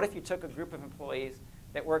gains, what if you took a group of employees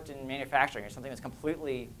that worked in manufacturing or something that's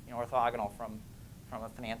completely orthogonal from a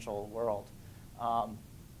financial world?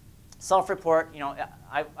 Self-report,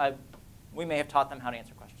 we may have taught them how to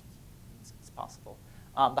answer questions. It's possible.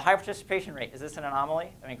 The high participation rate, is this an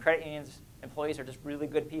anomaly? I mean, credit unions employees are just really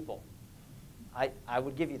good people. I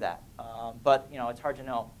would give you that. But it's hard to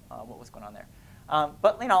know what was going on there.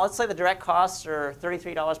 But let's say the direct costs are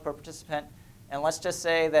 $33 per participant. And let's just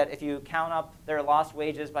say that if you count up their lost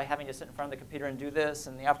wages by having to sit in front of the computer and do this,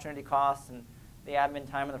 and the opportunity costs, and the admin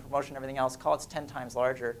time, and the promotion, and everything else, call it 10 times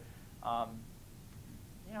larger. The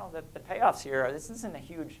payoffs here, this isn't a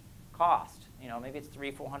huge cost. Maybe it's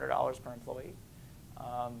 $300–400 per employee.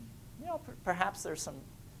 Perhaps there's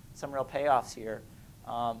some real payoffs here.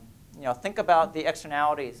 Think about the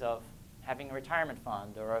externalities of having a retirement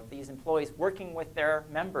fund, or of these employees working with their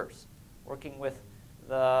members, working with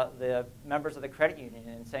the members of the credit union,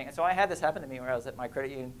 and saying, so I had this happen to me where I was at my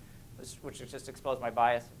credit union, which just exposed my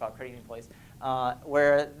bias about credit union employees,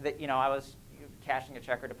 where I was cashing a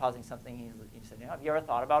check or depositing something. He said, have you ever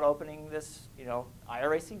thought about opening this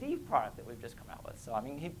IRA CD product that we've just come out with? So I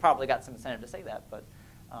mean, he probably got some incentive to say that, but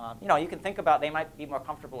you can think about, they might be more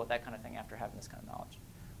comfortable with that kind of thing after having this kind of knowledge.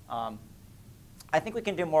 I think we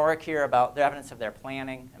can do more work here about the evidence of their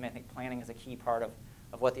planning. I think planning is a key part of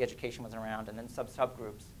what the education was around, and then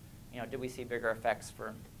subgroups. Did we see bigger effects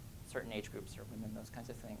for certain age groups or women, those kinds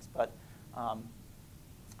of things? But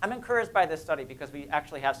I'm encouraged by this study because we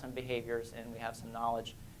actually have some behaviors and we have some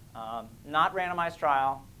knowledge. Not randomized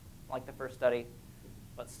trial like the first study,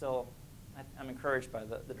 but still I'm encouraged by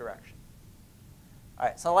the direction. All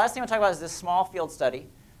right, so the last thing I'll talk about is this small field study.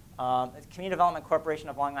 It's Community Development Corporation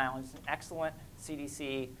of Long Island. It's an excellent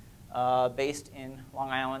CDC based in Long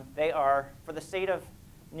Island. They are, for the state of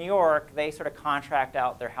New York, they sort of contract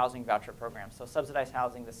out their housing voucher program. So subsidized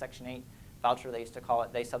housing, the Section 8 voucher they used to call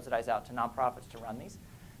it, they subsidize out to nonprofits to run these.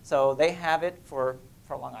 So they have it for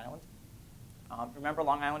Long Island. Remember,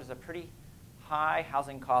 Long Island is a pretty high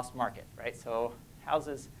housing cost market, right? So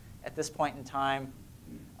houses at this point in time,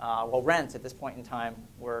 rents at this point in time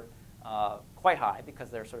were quite high because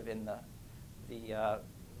they're sort of in the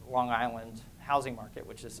Long Island housing market,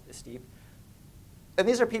 which is steep. And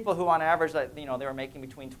these are people who, on average, they were making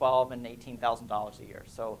between $12,000 and $18,000 a year.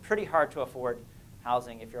 So pretty hard to afford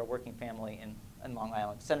housing if you're a working family in Long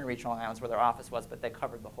Island. Center Reach, Long Island is where their office was, but they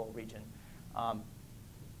covered the whole region.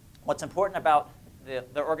 What's important about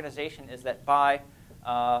the organization is that by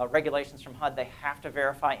regulations from HUD, they have to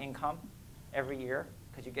verify income every year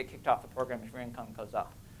because you get kicked off the program if your income goes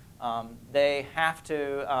up. They have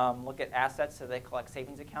to look at assets, so they collect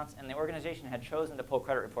savings accounts, and the organization had chosen to pull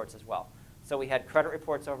credit reports as well. So we had credit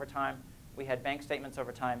reports over time, we had bank statements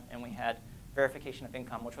over time, and we had verification of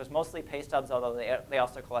income, which was mostly pay stubs, although they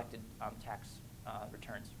also collected tax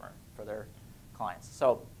returns for their clients.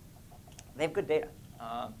 So they have good data.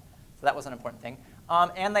 So that was an important thing.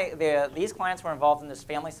 And these clients were involved in this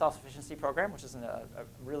family self-sufficiency program, which is a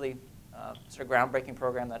really sort of groundbreaking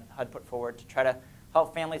program that HUD put forward to try to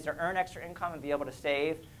help families to earn extra income and be able to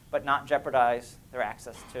save, but not jeopardize their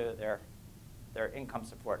access to their income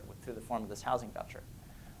support through the form of this housing voucher.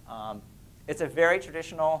 It's a very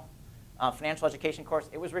traditional financial education course.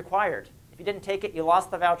 It was required. If you didn't take it, you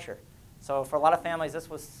lost the voucher. So for a lot of families, this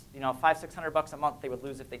was $500–600 a month they would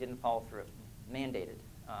lose if they didn't follow through. Mandated.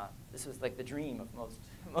 This was like the dream of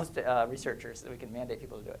most researchers, that we can mandate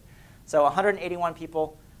people to do it. So 181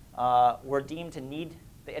 people were deemed to need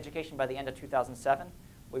the education by the end of 2007.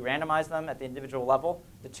 We randomized them at the individual level,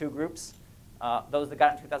 the two groups, those that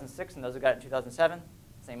got it in 2006 and those that got it in 2007.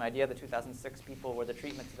 Same idea, the 2006 people were the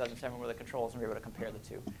treatment, 2007 were the controls, and we were able to compare the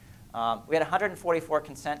two. We had 144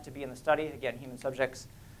 consent to be in the study. Again, human subjects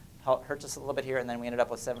hurt us a little bit here, and then we ended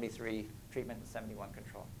up with 73 treatment and 71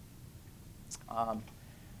 control.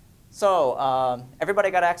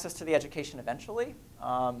 Everybody got access to the education eventually.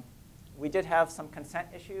 We did have some consent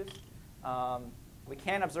issues. We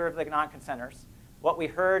can observe the non-consenters. What we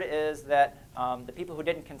heard is that the people who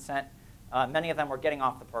didn't consent, many of them were getting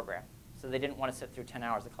off the program. So they didn't want to sit through 10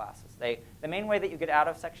 hours of classes. The main way that you get out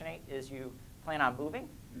of Section 8 is you plan on moving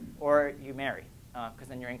or you marry, because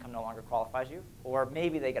then your income no longer qualifies you. Or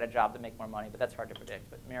maybe they get a job to make more money, but that's hard to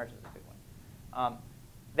predict. But marriage is a big one.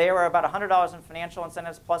 They were about $100 in financial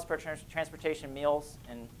incentives plus for transportation, meals,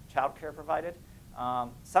 and child care provided.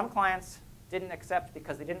 Some clients didn't accept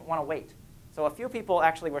because they didn't want to wait. So a few people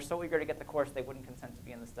actually were so eager to get the course they wouldn't consent to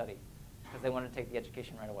be in the study because they wanted to take the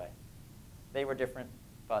education right away. They were different,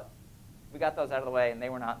 but we got those out of the way, and they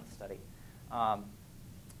were not in the study.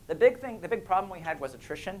 The big problem we had was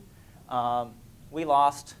attrition. We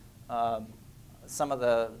lost some of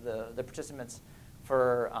the participants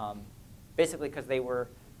for basically because they were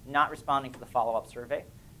not responding to the follow-up survey.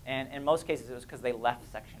 And in most cases, it was because they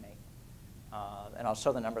left Section 8. And I'll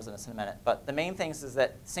show the numbers in a minute. But the main things is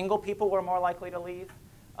that single people were more likely to leave.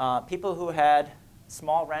 People who had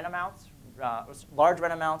small rent amounts, large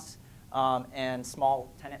rent amounts, and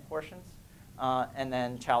small tenant portions, and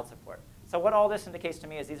then child support. So what all this indicates to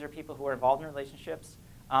me is these are people who are involved in relationships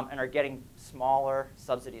and are getting smaller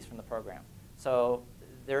subsidies from the program. So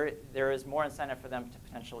there is more incentive for them to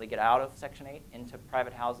potentially get out of Section 8 into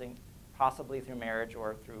private housing, possibly through marriage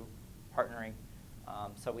or through partnering.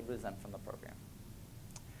 So we lose them from the program.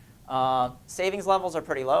 Savings levels are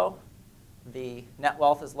pretty low. The net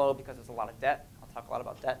wealth is low because there's a lot of debt. I'll talk a lot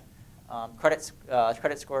about debt.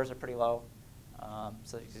 Credit scores are pretty low.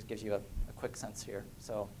 So it just gives you a quick sense here.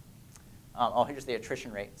 So, here's the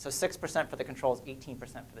attrition rate. So 6% for the controls, 18%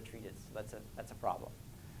 for the treated. So that's a problem.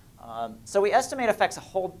 So we estimate effects a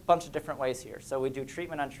whole bunch of different ways here. So we do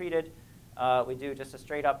treatment untreated. We do just a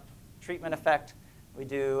straight up treatment effect. We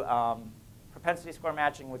do propensity score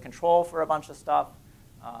matching. We control for a bunch of stuff.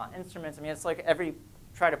 Instruments. I mean, it's like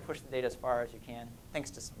try to push the data as far as you can.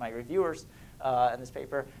 Thanks to my reviewers in this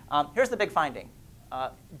paper. Here's the big finding.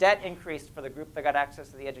 Debt increased for the group that got access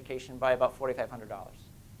to the education by about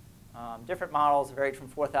 $4,500. Different models varied from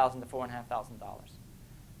 $4,000 to $4,500.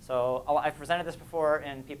 So I've presented this before,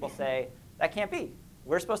 and people say, that can't be.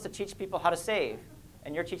 We're supposed to teach people how to save,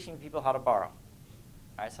 and you're teaching people how to borrow.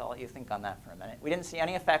 All right, so I'll let you think on that for a minute. We didn't see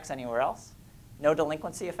any effects anywhere else. No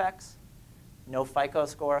delinquency effects. No FICO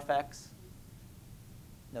score effects.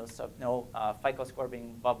 No FICO score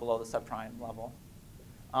being below the subprime level.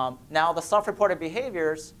 Now, the self-reported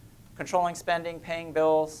behaviors, controlling spending, paying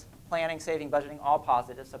bills, planning, saving, budgeting, all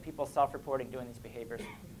positive. So people self-reporting doing these behaviors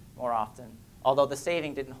more often. Although the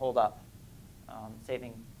saving didn't hold up.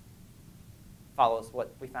 Saving follows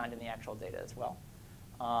what we found in the actual data as well.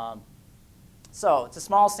 So it's a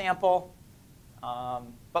small sample,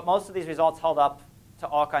 but most of these results held up to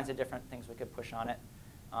all kinds of different things we could push on it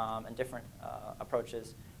and different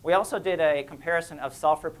approaches. We also did a comparison of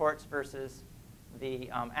self-reports versus the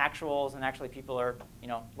actuals, and actually people are,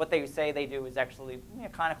 what they say they do is actually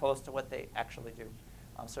kind of close to what they actually do.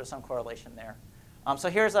 So there's some correlation there. So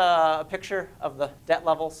here's a picture of the debt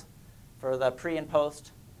levels for the pre and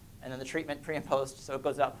post, and then the treatment pre and post. So it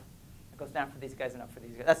goes up, it goes down for these guys and up for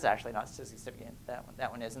these guys. That's actually not significant.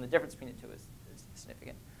 That one is, and the difference between the two is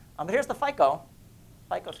significant. But here's the FICO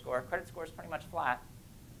score. Credit score is pretty much flat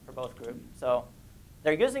for both groups. So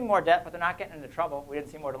they're using more debt, but they're not getting into trouble. We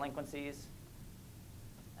didn't see more delinquencies,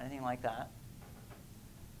 anything like that.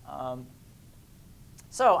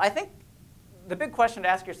 So I think the big question to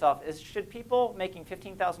ask yourself is, should people making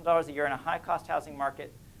 $15,000 a year in a high-cost housing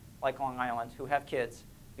market like Long Island who have kids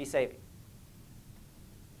be saving?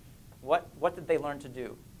 What did they learn to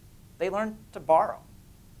do? They learned to borrow.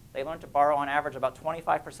 They learned to borrow on average about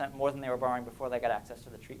 25% more than they were borrowing before they got access to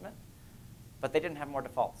the treatment, but they didn't have more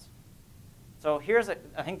defaults. So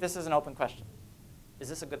I think this is an open question. Is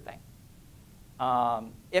this a good thing?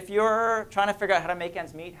 If you're trying to figure out how to make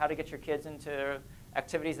ends meet, how to get your kids into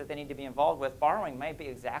activities that they need to be involved with, borrowing may be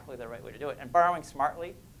exactly the right way to do it. And borrowing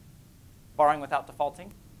smartly, borrowing without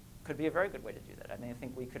defaulting, could be a very good way to do that. I mean, I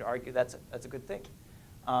think we could argue that's a good thing.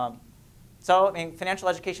 So, I mean, financial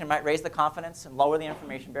education might raise the confidence and lower the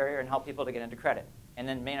information barrier and help people to get into credit and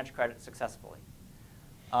then manage credit successfully.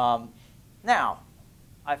 Now,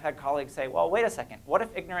 I've had colleagues say, well, wait a second. What if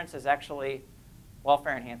ignorance is actually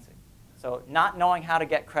welfare enhancing? So not knowing how to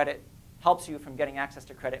get credit helps you from getting access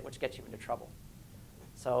to credit, which gets you into trouble.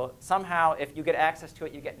 So somehow, if you get access to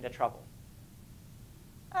it, you get into trouble.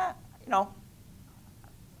 I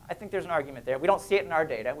think there's an argument there. We don't see it in our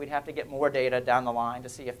data. We'd have to get more data down the line to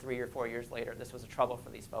see if 3 or 4 years later this was a trouble for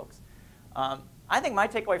these folks. I think my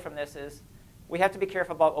takeaway from this is we have to be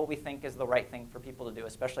careful about what we think is the right thing for people to do,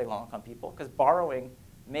 especially low-income people, because borrowing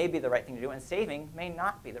may be the right thing to do, and saving may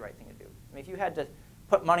not be the right thing to do. I mean, if you had to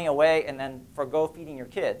put money away and then forgo feeding your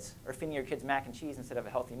kids, or feeding your kids mac and cheese instead of a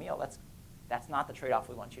healthy meal, that's not the trade-off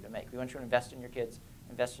we want you to make. We want you to invest in your kids,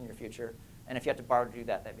 invest in your future, and if you have to borrow to do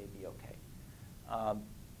that, that may be okay.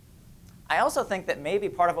 I also think that maybe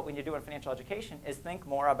part of what we need to do in financial education is think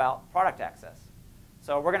more about product access.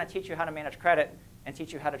 So we're going to teach you how to manage credit and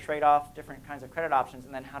teach you how to trade off different kinds of credit options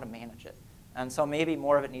and then how to manage it. And so maybe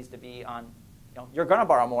more of it needs to be on, you're going to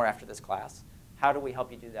borrow more after this class. How do we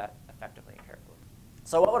help you do that effectively and carefully?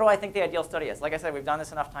 So what do I think the ideal study is? Like I said, we've done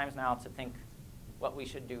this enough times now to think what we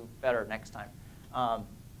should do better next time.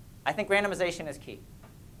 I think randomization is key.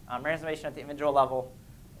 Randomization at the individual level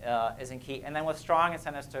is key, and then with strong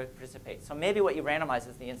incentives to participate. So maybe what you randomize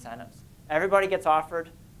is the incentives. Everybody gets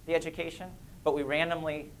offered the education, but we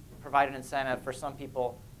randomly provide an incentive for some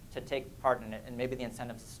people to take part in it, and maybe the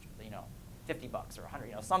incentive is $50 or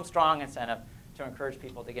 100, some strong incentive to encourage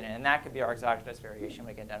people to get in, and that could be our exogenous variation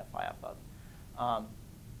we can identify off of.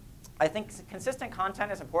 I think consistent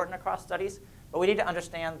content is important across studies, but we need to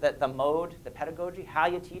understand that the mode, the pedagogy, how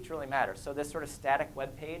you teach really matters. So this sort of static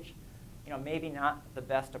web page, maybe not the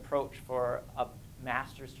best approach for a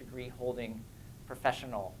master's degree holding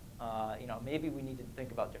professional. Maybe we need to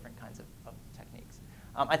think about different kinds of techniques.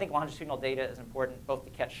 I think longitudinal data is important, both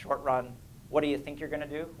to catch short run, what do you think you're going to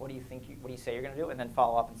do, what do you say you're going to do, and then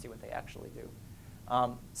follow up and see what they actually do.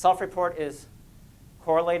 Self-report is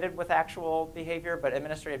correlated with actual behavior, but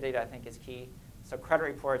administrative data I think is key. So credit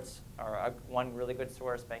reports are one really good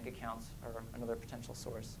source. Bank accounts are another potential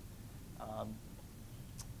source.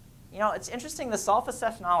 It's interesting, the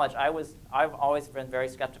self-assessed knowledge, I've always been very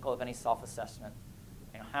skeptical of any self-assessment.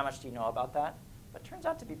 How much do you know about that? But it turns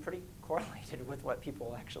out to be pretty correlated with what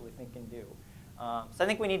people actually think and do. So I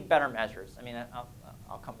think we need better measures. I mean,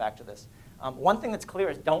 I'll come back to this. One thing that's clear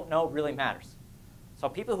is don't know really matters. So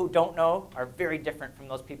people who don't know are very different from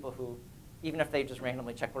those people who, even if they just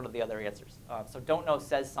randomly check what are the other answers. So don't know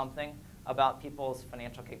says something about people's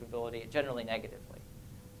financial capability, generally negatively.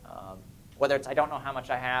 Whether it's I don't know how much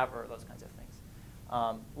I have or those kinds of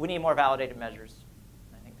things. We need more validated measures.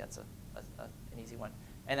 I think that's an easy one.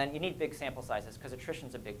 And then you need big sample sizes because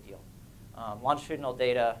attrition's a big deal. Longitudinal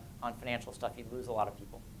data on financial stuff, you lose a lot of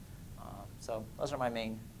people. So those are my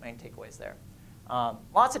main takeaways there.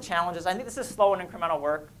 Lots of challenges. I think this is slow and incremental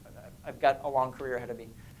work. I've got a long career ahead of me.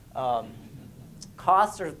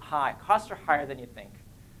 Costs are high. Costs are higher than you think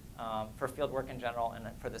for field work in general and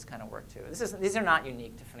for this kind of work too. These are not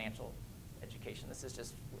unique to financial education. This is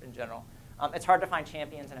just in general. It's hard to find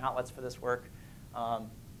champions and outlets for this work.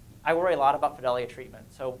 I worry a lot about fidelity of treatment.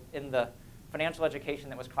 So in the financial education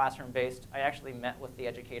that was classroom-based, I actually met with the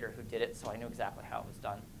educator who did it, so I knew exactly how it was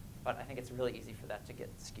done. But I think it's really easy for that to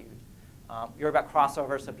get skewed. You're about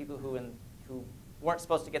crossover, so people who weren't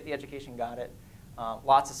supposed to get the education got it.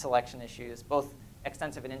 Lots of selection issues, both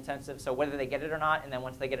extensive and intensive, so whether they get it or not, and then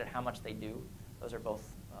once they get it, how much they do. Those are both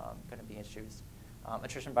going to be issues.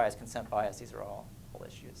 Attrition bias, consent bias, these are all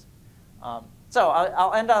issues. So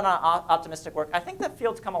I'll end on optimistic work. I think the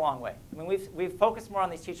field's come a long way. I mean, we've focused more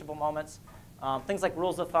on these teachable moments. Things like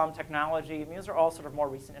rules of thumb, technology, I mean, those are all sort of more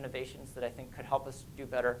recent innovations that I think could help us do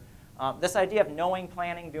better. This idea of knowing,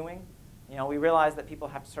 planning, doing, we realize that people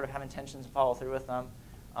have to sort of have intentions and follow through with them.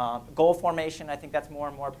 Goal formation, I think that's more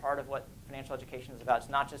and more part of what financial education is about. It's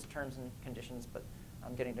not just terms and conditions, but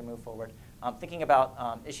getting to move forward. Thinking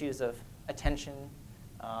about issues of attention,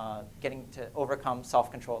 getting to overcome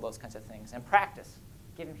self-control, those kinds of things. And practice,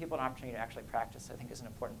 giving people an opportunity to actually practice, I think is an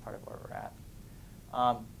important part of where we're at.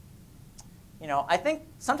 I think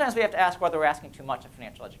sometimes we have to ask whether we're asking too much of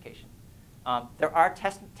financial education. There are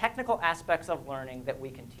technical aspects of learning that we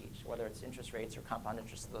can teach, whether it's interest rates or compound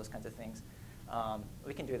interest, those kinds of things.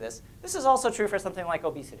 We can do this. This is also true for something like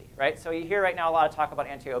obesity, right? So you hear right now a lot of talk about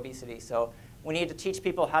anti-obesity. So we need to teach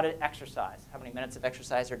people how to exercise, how many minutes of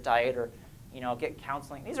exercise or diet or get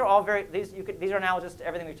counseling. These are all these are analogous to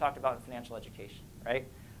everything we've talked about in financial education, right?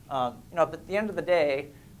 But at the end of the day,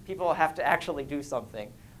 people have to actually do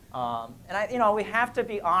something. And we have to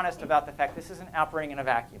be honest about the fact this isn't operating in a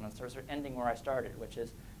vacuum. And sort of ending where I started, which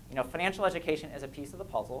is, financial education is a piece of the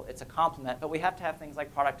puzzle. It's a complement, but we have to have things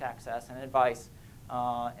like product access and advice.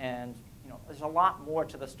 And there's a lot more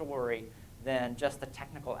to the story than just the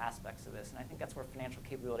technical aspects of this. And I think that's where financial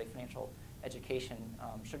capability, financial education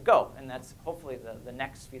should go. And that's hopefully the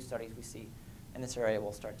next few studies we see in this area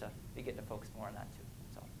will start to begin to focus more on that too.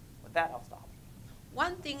 So with that, I'll stop.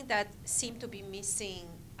 One thing that seemed to be missing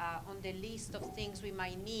on the list of things we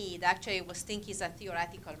might need, actually I was thinking, is a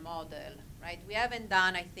theoretical model right? We haven't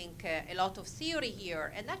done, I think, a lot of theory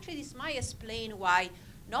here. And actually, this might explain why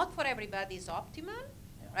not for everybody is optimal,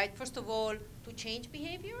 right? First of all, to change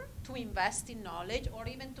behavior, to invest in knowledge, or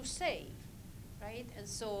even to save, right? And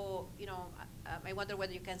so, I wonder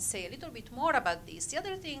whether you can say a little bit more about this. The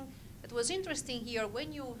other thing that was interesting here,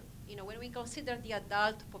 when when we consider the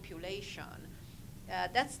adult population,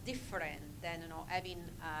 that's different than having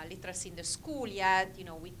literacy in the school. Yet,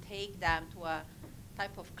 we take them to a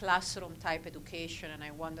type of classroom type education, and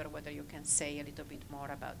I wonder whether you can say a little bit more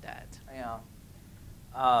about that. Yeah.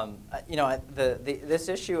 This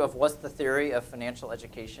issue of what's the theory of financial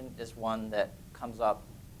education is one that comes up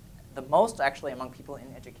the most actually among people in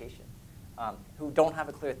education who don't have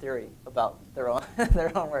a clear theory about their own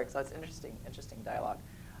their own work. So it's interesting dialogue.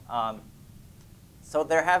 So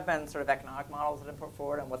there have been sort of economic models that have been put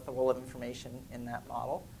forward on what's the role of information in that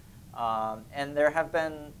model. And there have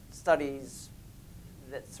been studies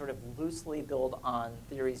that sort of loosely build on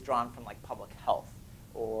theories drawn from like public health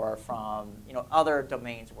or from other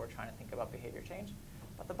domains where we're trying to think about behavior change.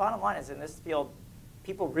 But the bottom line is in this field,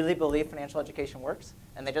 people really believe financial education works,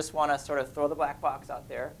 and they just want to sort of throw the black box out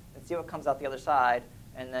there and see what comes out the other side,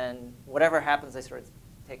 and then whatever happens, they sort of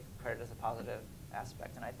take credit as a positive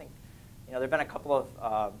aspect. And I think there have been a couple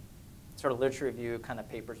of sort of literature review kind of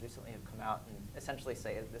papers recently have come out and essentially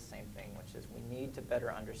say the same thing, which is we need to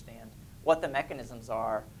better understand what the mechanisms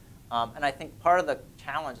are. And I think part of the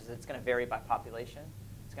challenge is it's going to vary by population.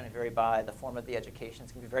 It's going to vary by the form of the education.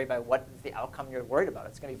 It's going to vary by what is the outcome you're worried about.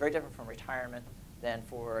 It's going to be very different from retirement than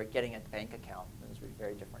for getting a bank account. Those are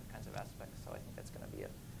very different kinds of aspects. So I think that's going to be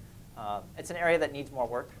it's an area that needs more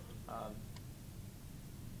work.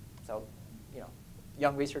 So,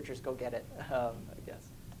 young researchers go get it, I guess.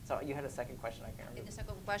 So you had a second question, I can't remember. And the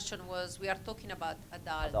second question was, we are talking about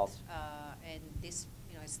adults. And this,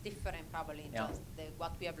 is different probably in just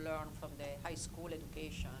what we have learned from the high school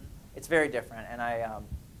education. It's very different, and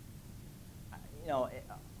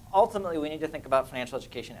ultimately we need to think about financial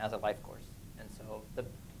education as a life course. And so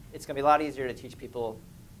it's going to be a lot easier to teach people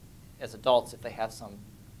as adults if they have some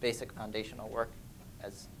basic foundational work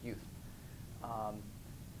as youth.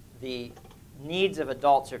 The needs of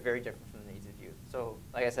adults are very different from the needs of youth. So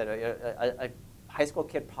like I said, a high school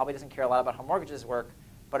kid probably doesn't care a lot about how mortgages work,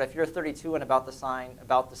 but if you're 32 and about to sign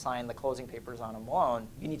the closing papers on a loan,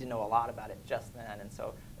 you need to know a lot about it just then. And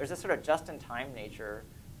so there's this sort of just-in-time nature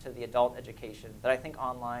to the adult education that I think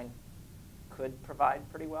online could provide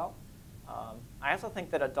pretty well. I also think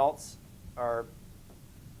that adults are,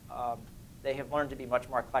 they have learned to be much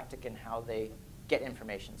more eclectic in how they get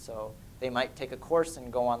information. So they might take a course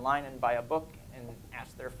and go online and buy a book and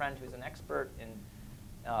ask their friend who's an expert and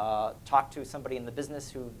talk to somebody in the business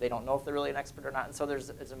who they don't know if they're really an expert or not. And so there's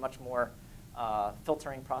a much more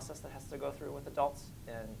filtering process that has to go through with adults.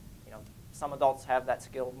 And some adults have that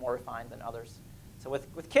skill more refined than others. So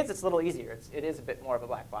with kids, it's a little easier. It is a bit more of a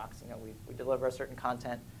black box. We deliver a certain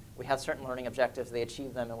content. We have certain learning objectives. They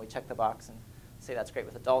achieve them, and we check the box and say that's great.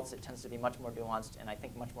 With adults, it tends to be much more nuanced and I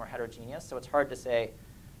think much more heterogeneous. So it's hard to say,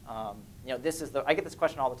 I get this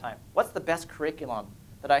question all the time. What's the best curriculum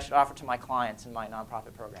that I should offer to my clients in my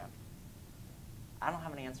nonprofit program? I don't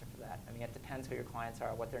have an answer for that. I mean, it depends who your clients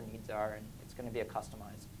are, what their needs are, and it's going to be a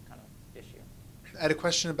customized kind of issue. I had a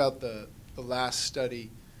question about the last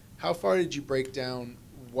study. How far did you break down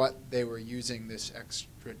what they were using this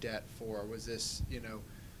extra debt for? Was this,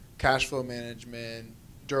 cash flow management,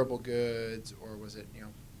 durable goods, or was it,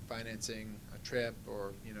 financing a trip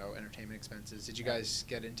or, entertainment expenses? Did you guys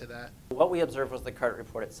get into that? What we observed was the credit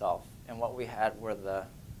report itself, and what we had were the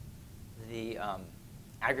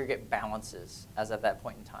aggregate balances as of that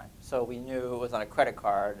point in time. So we knew it was on a credit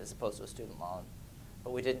card as opposed to a student loan,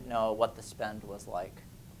 but we didn't know what the spend was like.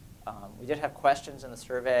 We did have questions in the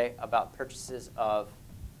survey about purchases of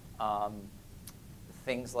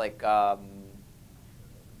things like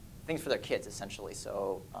things for their kids, essentially.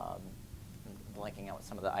 So I'm blanking out what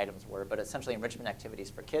some of the items were, but essentially enrichment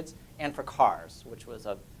activities for kids and for cars, which was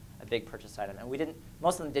a big purchase item. And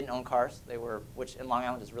most of them didn't own cars, which in Long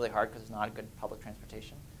Island is really hard because it's not a good public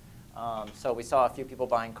transportation. So we saw a few people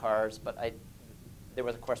buying cars, but there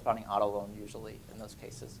was a corresponding auto loan usually in those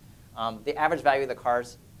cases. The average value of the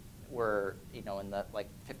cars were in the like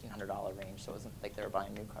 $1,500 range, so it wasn't like they were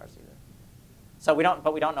buying new cars either. So we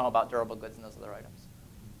don't know about durable goods and those other items.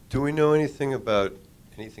 Do we know anything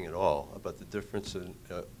at all about the difference in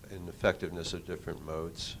effectiveness of different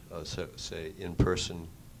modes, say in person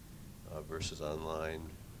versus online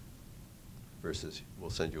versus we'll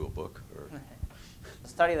send you a book? Or A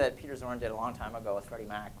study that Peter Zorn did a long time ago with Freddie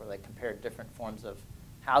Mac, where they compared different forms of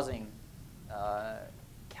housing,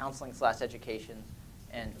 counseling/education,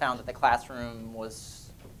 and found that the classroom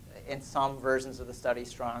was, in some versions of the study,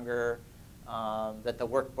 stronger, that the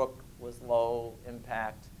workbook was low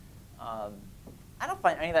impact. I don't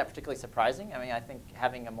find any of that particularly surprising. I mean, I think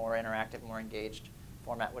having a more interactive, more engaged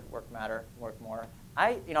format would work more.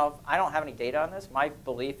 I don't have any data on this. My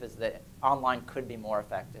belief is that online could be more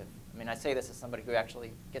effective. I mean, I say this as somebody who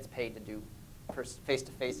actually gets paid to do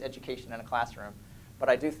face-to-face education in a classroom. But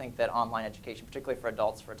I do think that online education, particularly for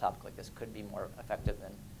adults for a topic like this, could be more effective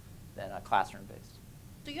than classroom-based.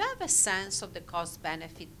 Do you have a sense of the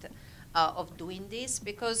cost-benefit of doing this?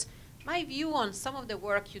 Because my view on some of the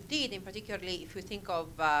work you did, in particularly if you think of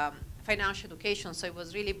financial education, so it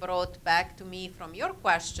was really brought back to me from your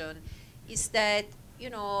question, is that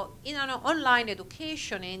in an online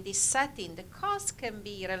education, in this setting, the cost can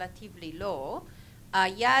be relatively low,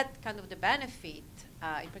 yet kind of the benefit,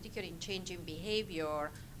 in particular in changing behavior,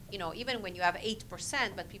 even when you have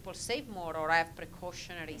 8%, but people save more or have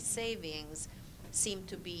precautionary savings, seem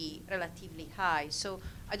to be relatively high. So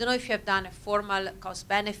I don't know if you have done a formal cost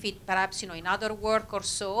benefit, perhaps in other work or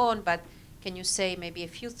so on, but can you say maybe a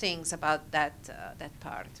few things about that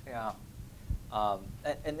part? Yeah.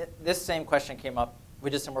 And this same question came up. We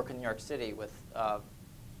did some work in New York City with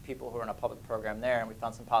people who are in a public program there, and we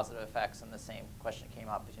found some positive effects, and the same question came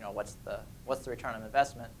up, what's the return on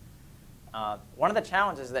investment? One of the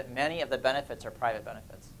challenges is that many of the benefits are private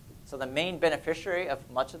benefits. So the main beneficiary of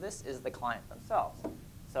much of this is the client themselves.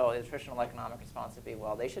 So the traditional economic response would be,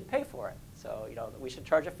 well, they should pay for it. So we should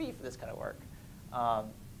charge a fee for this kind of work.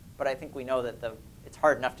 But I think we know that it's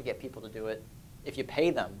hard enough to get people to do it if you pay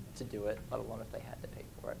them to do it, let alone if they had to pay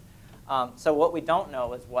for it. So what we don't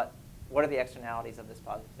know is what are the externalities of this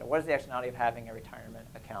positive? What is the externality of having a retirement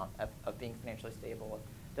account, of being financially stable?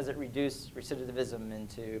 Does it reduce recidivism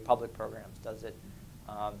into public programs? Does it,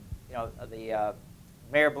 the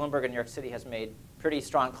Mayor Bloomberg in New York City has made pretty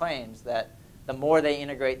strong claims that the more they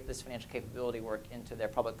integrate this financial capability work into their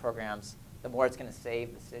public programs, the more it's going to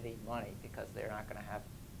save the city money, because they're not going to have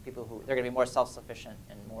people they're going to be more self-sufficient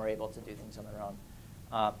and more able to do things on their own.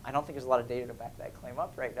 I don't think there's a lot of data to back that claim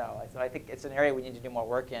up right now. So I think it's an area we need to do more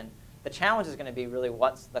work in. The challenge is going to be really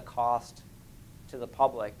what's the cost to the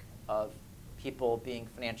public of people being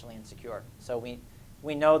financially insecure. So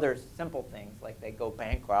we know there's simple things like they go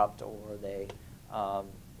bankrupt, or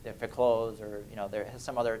they're foreclosed, or there's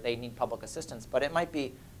some other, they need public assistance. But it might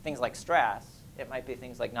be things like stress. It might be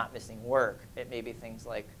things like not missing work. It may be things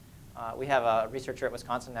like we have a researcher at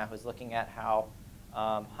Wisconsin now who's looking at how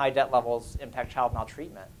high debt levels impact child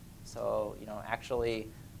maltreatment. So actually,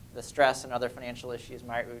 the stress and other financial issues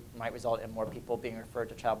might result in more people being referred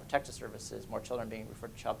to Child Protective Services, more children being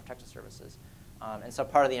referred to Child Protective Services. And so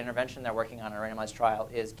part of the intervention they're working on in a randomized trial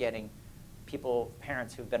is getting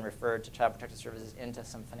parents who've been referred to Child Protective Services into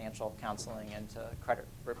some financial counseling and to credit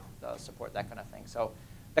support, that kind of thing. So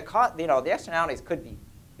the externalities could be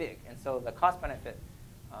big, and so the cost benefit,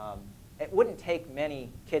 it wouldn't take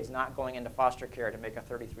many kids not going into foster care to make a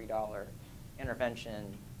 $33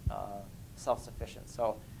 intervention self-sufficient.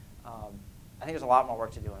 So I think there's a lot more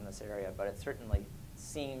work to do in this area, but it certainly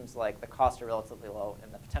seems like the costs are relatively low,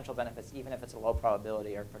 and the potential benefits, even if it's a low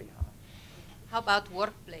probability, are pretty high. How about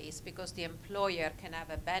workplace? Because the employer can have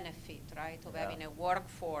a benefit, right, of having a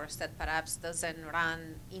workforce that perhaps doesn't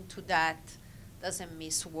run into that, doesn't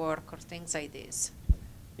miss work or things like this.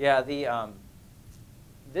 Yeah,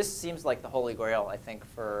 this seems like the holy grail, I think,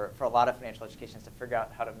 for a lot of financial educations, to figure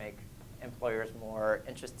out how to make employers more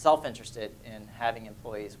self-interested in having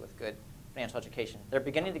employees with good financial education. They're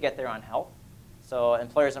beginning to get there on health. So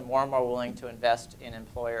employers are more and more willing to invest in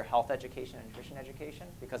employer health education and nutrition education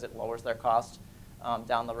because it lowers their cost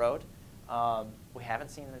down the road. We haven't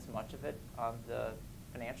seen as much of it on the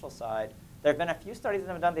financial side. There have been a few studies that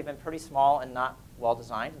have been done. They've been pretty small and not well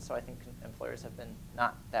designed, and so I think employers have been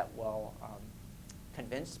not that well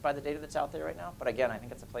convinced by the data that's out there right now. But again, I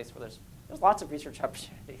think it's a place where there's lots of research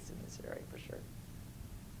opportunities in this area for sure.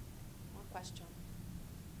 More question?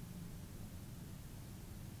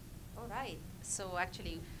 All right. So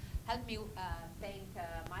actually, help me thank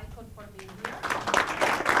Michael for being here.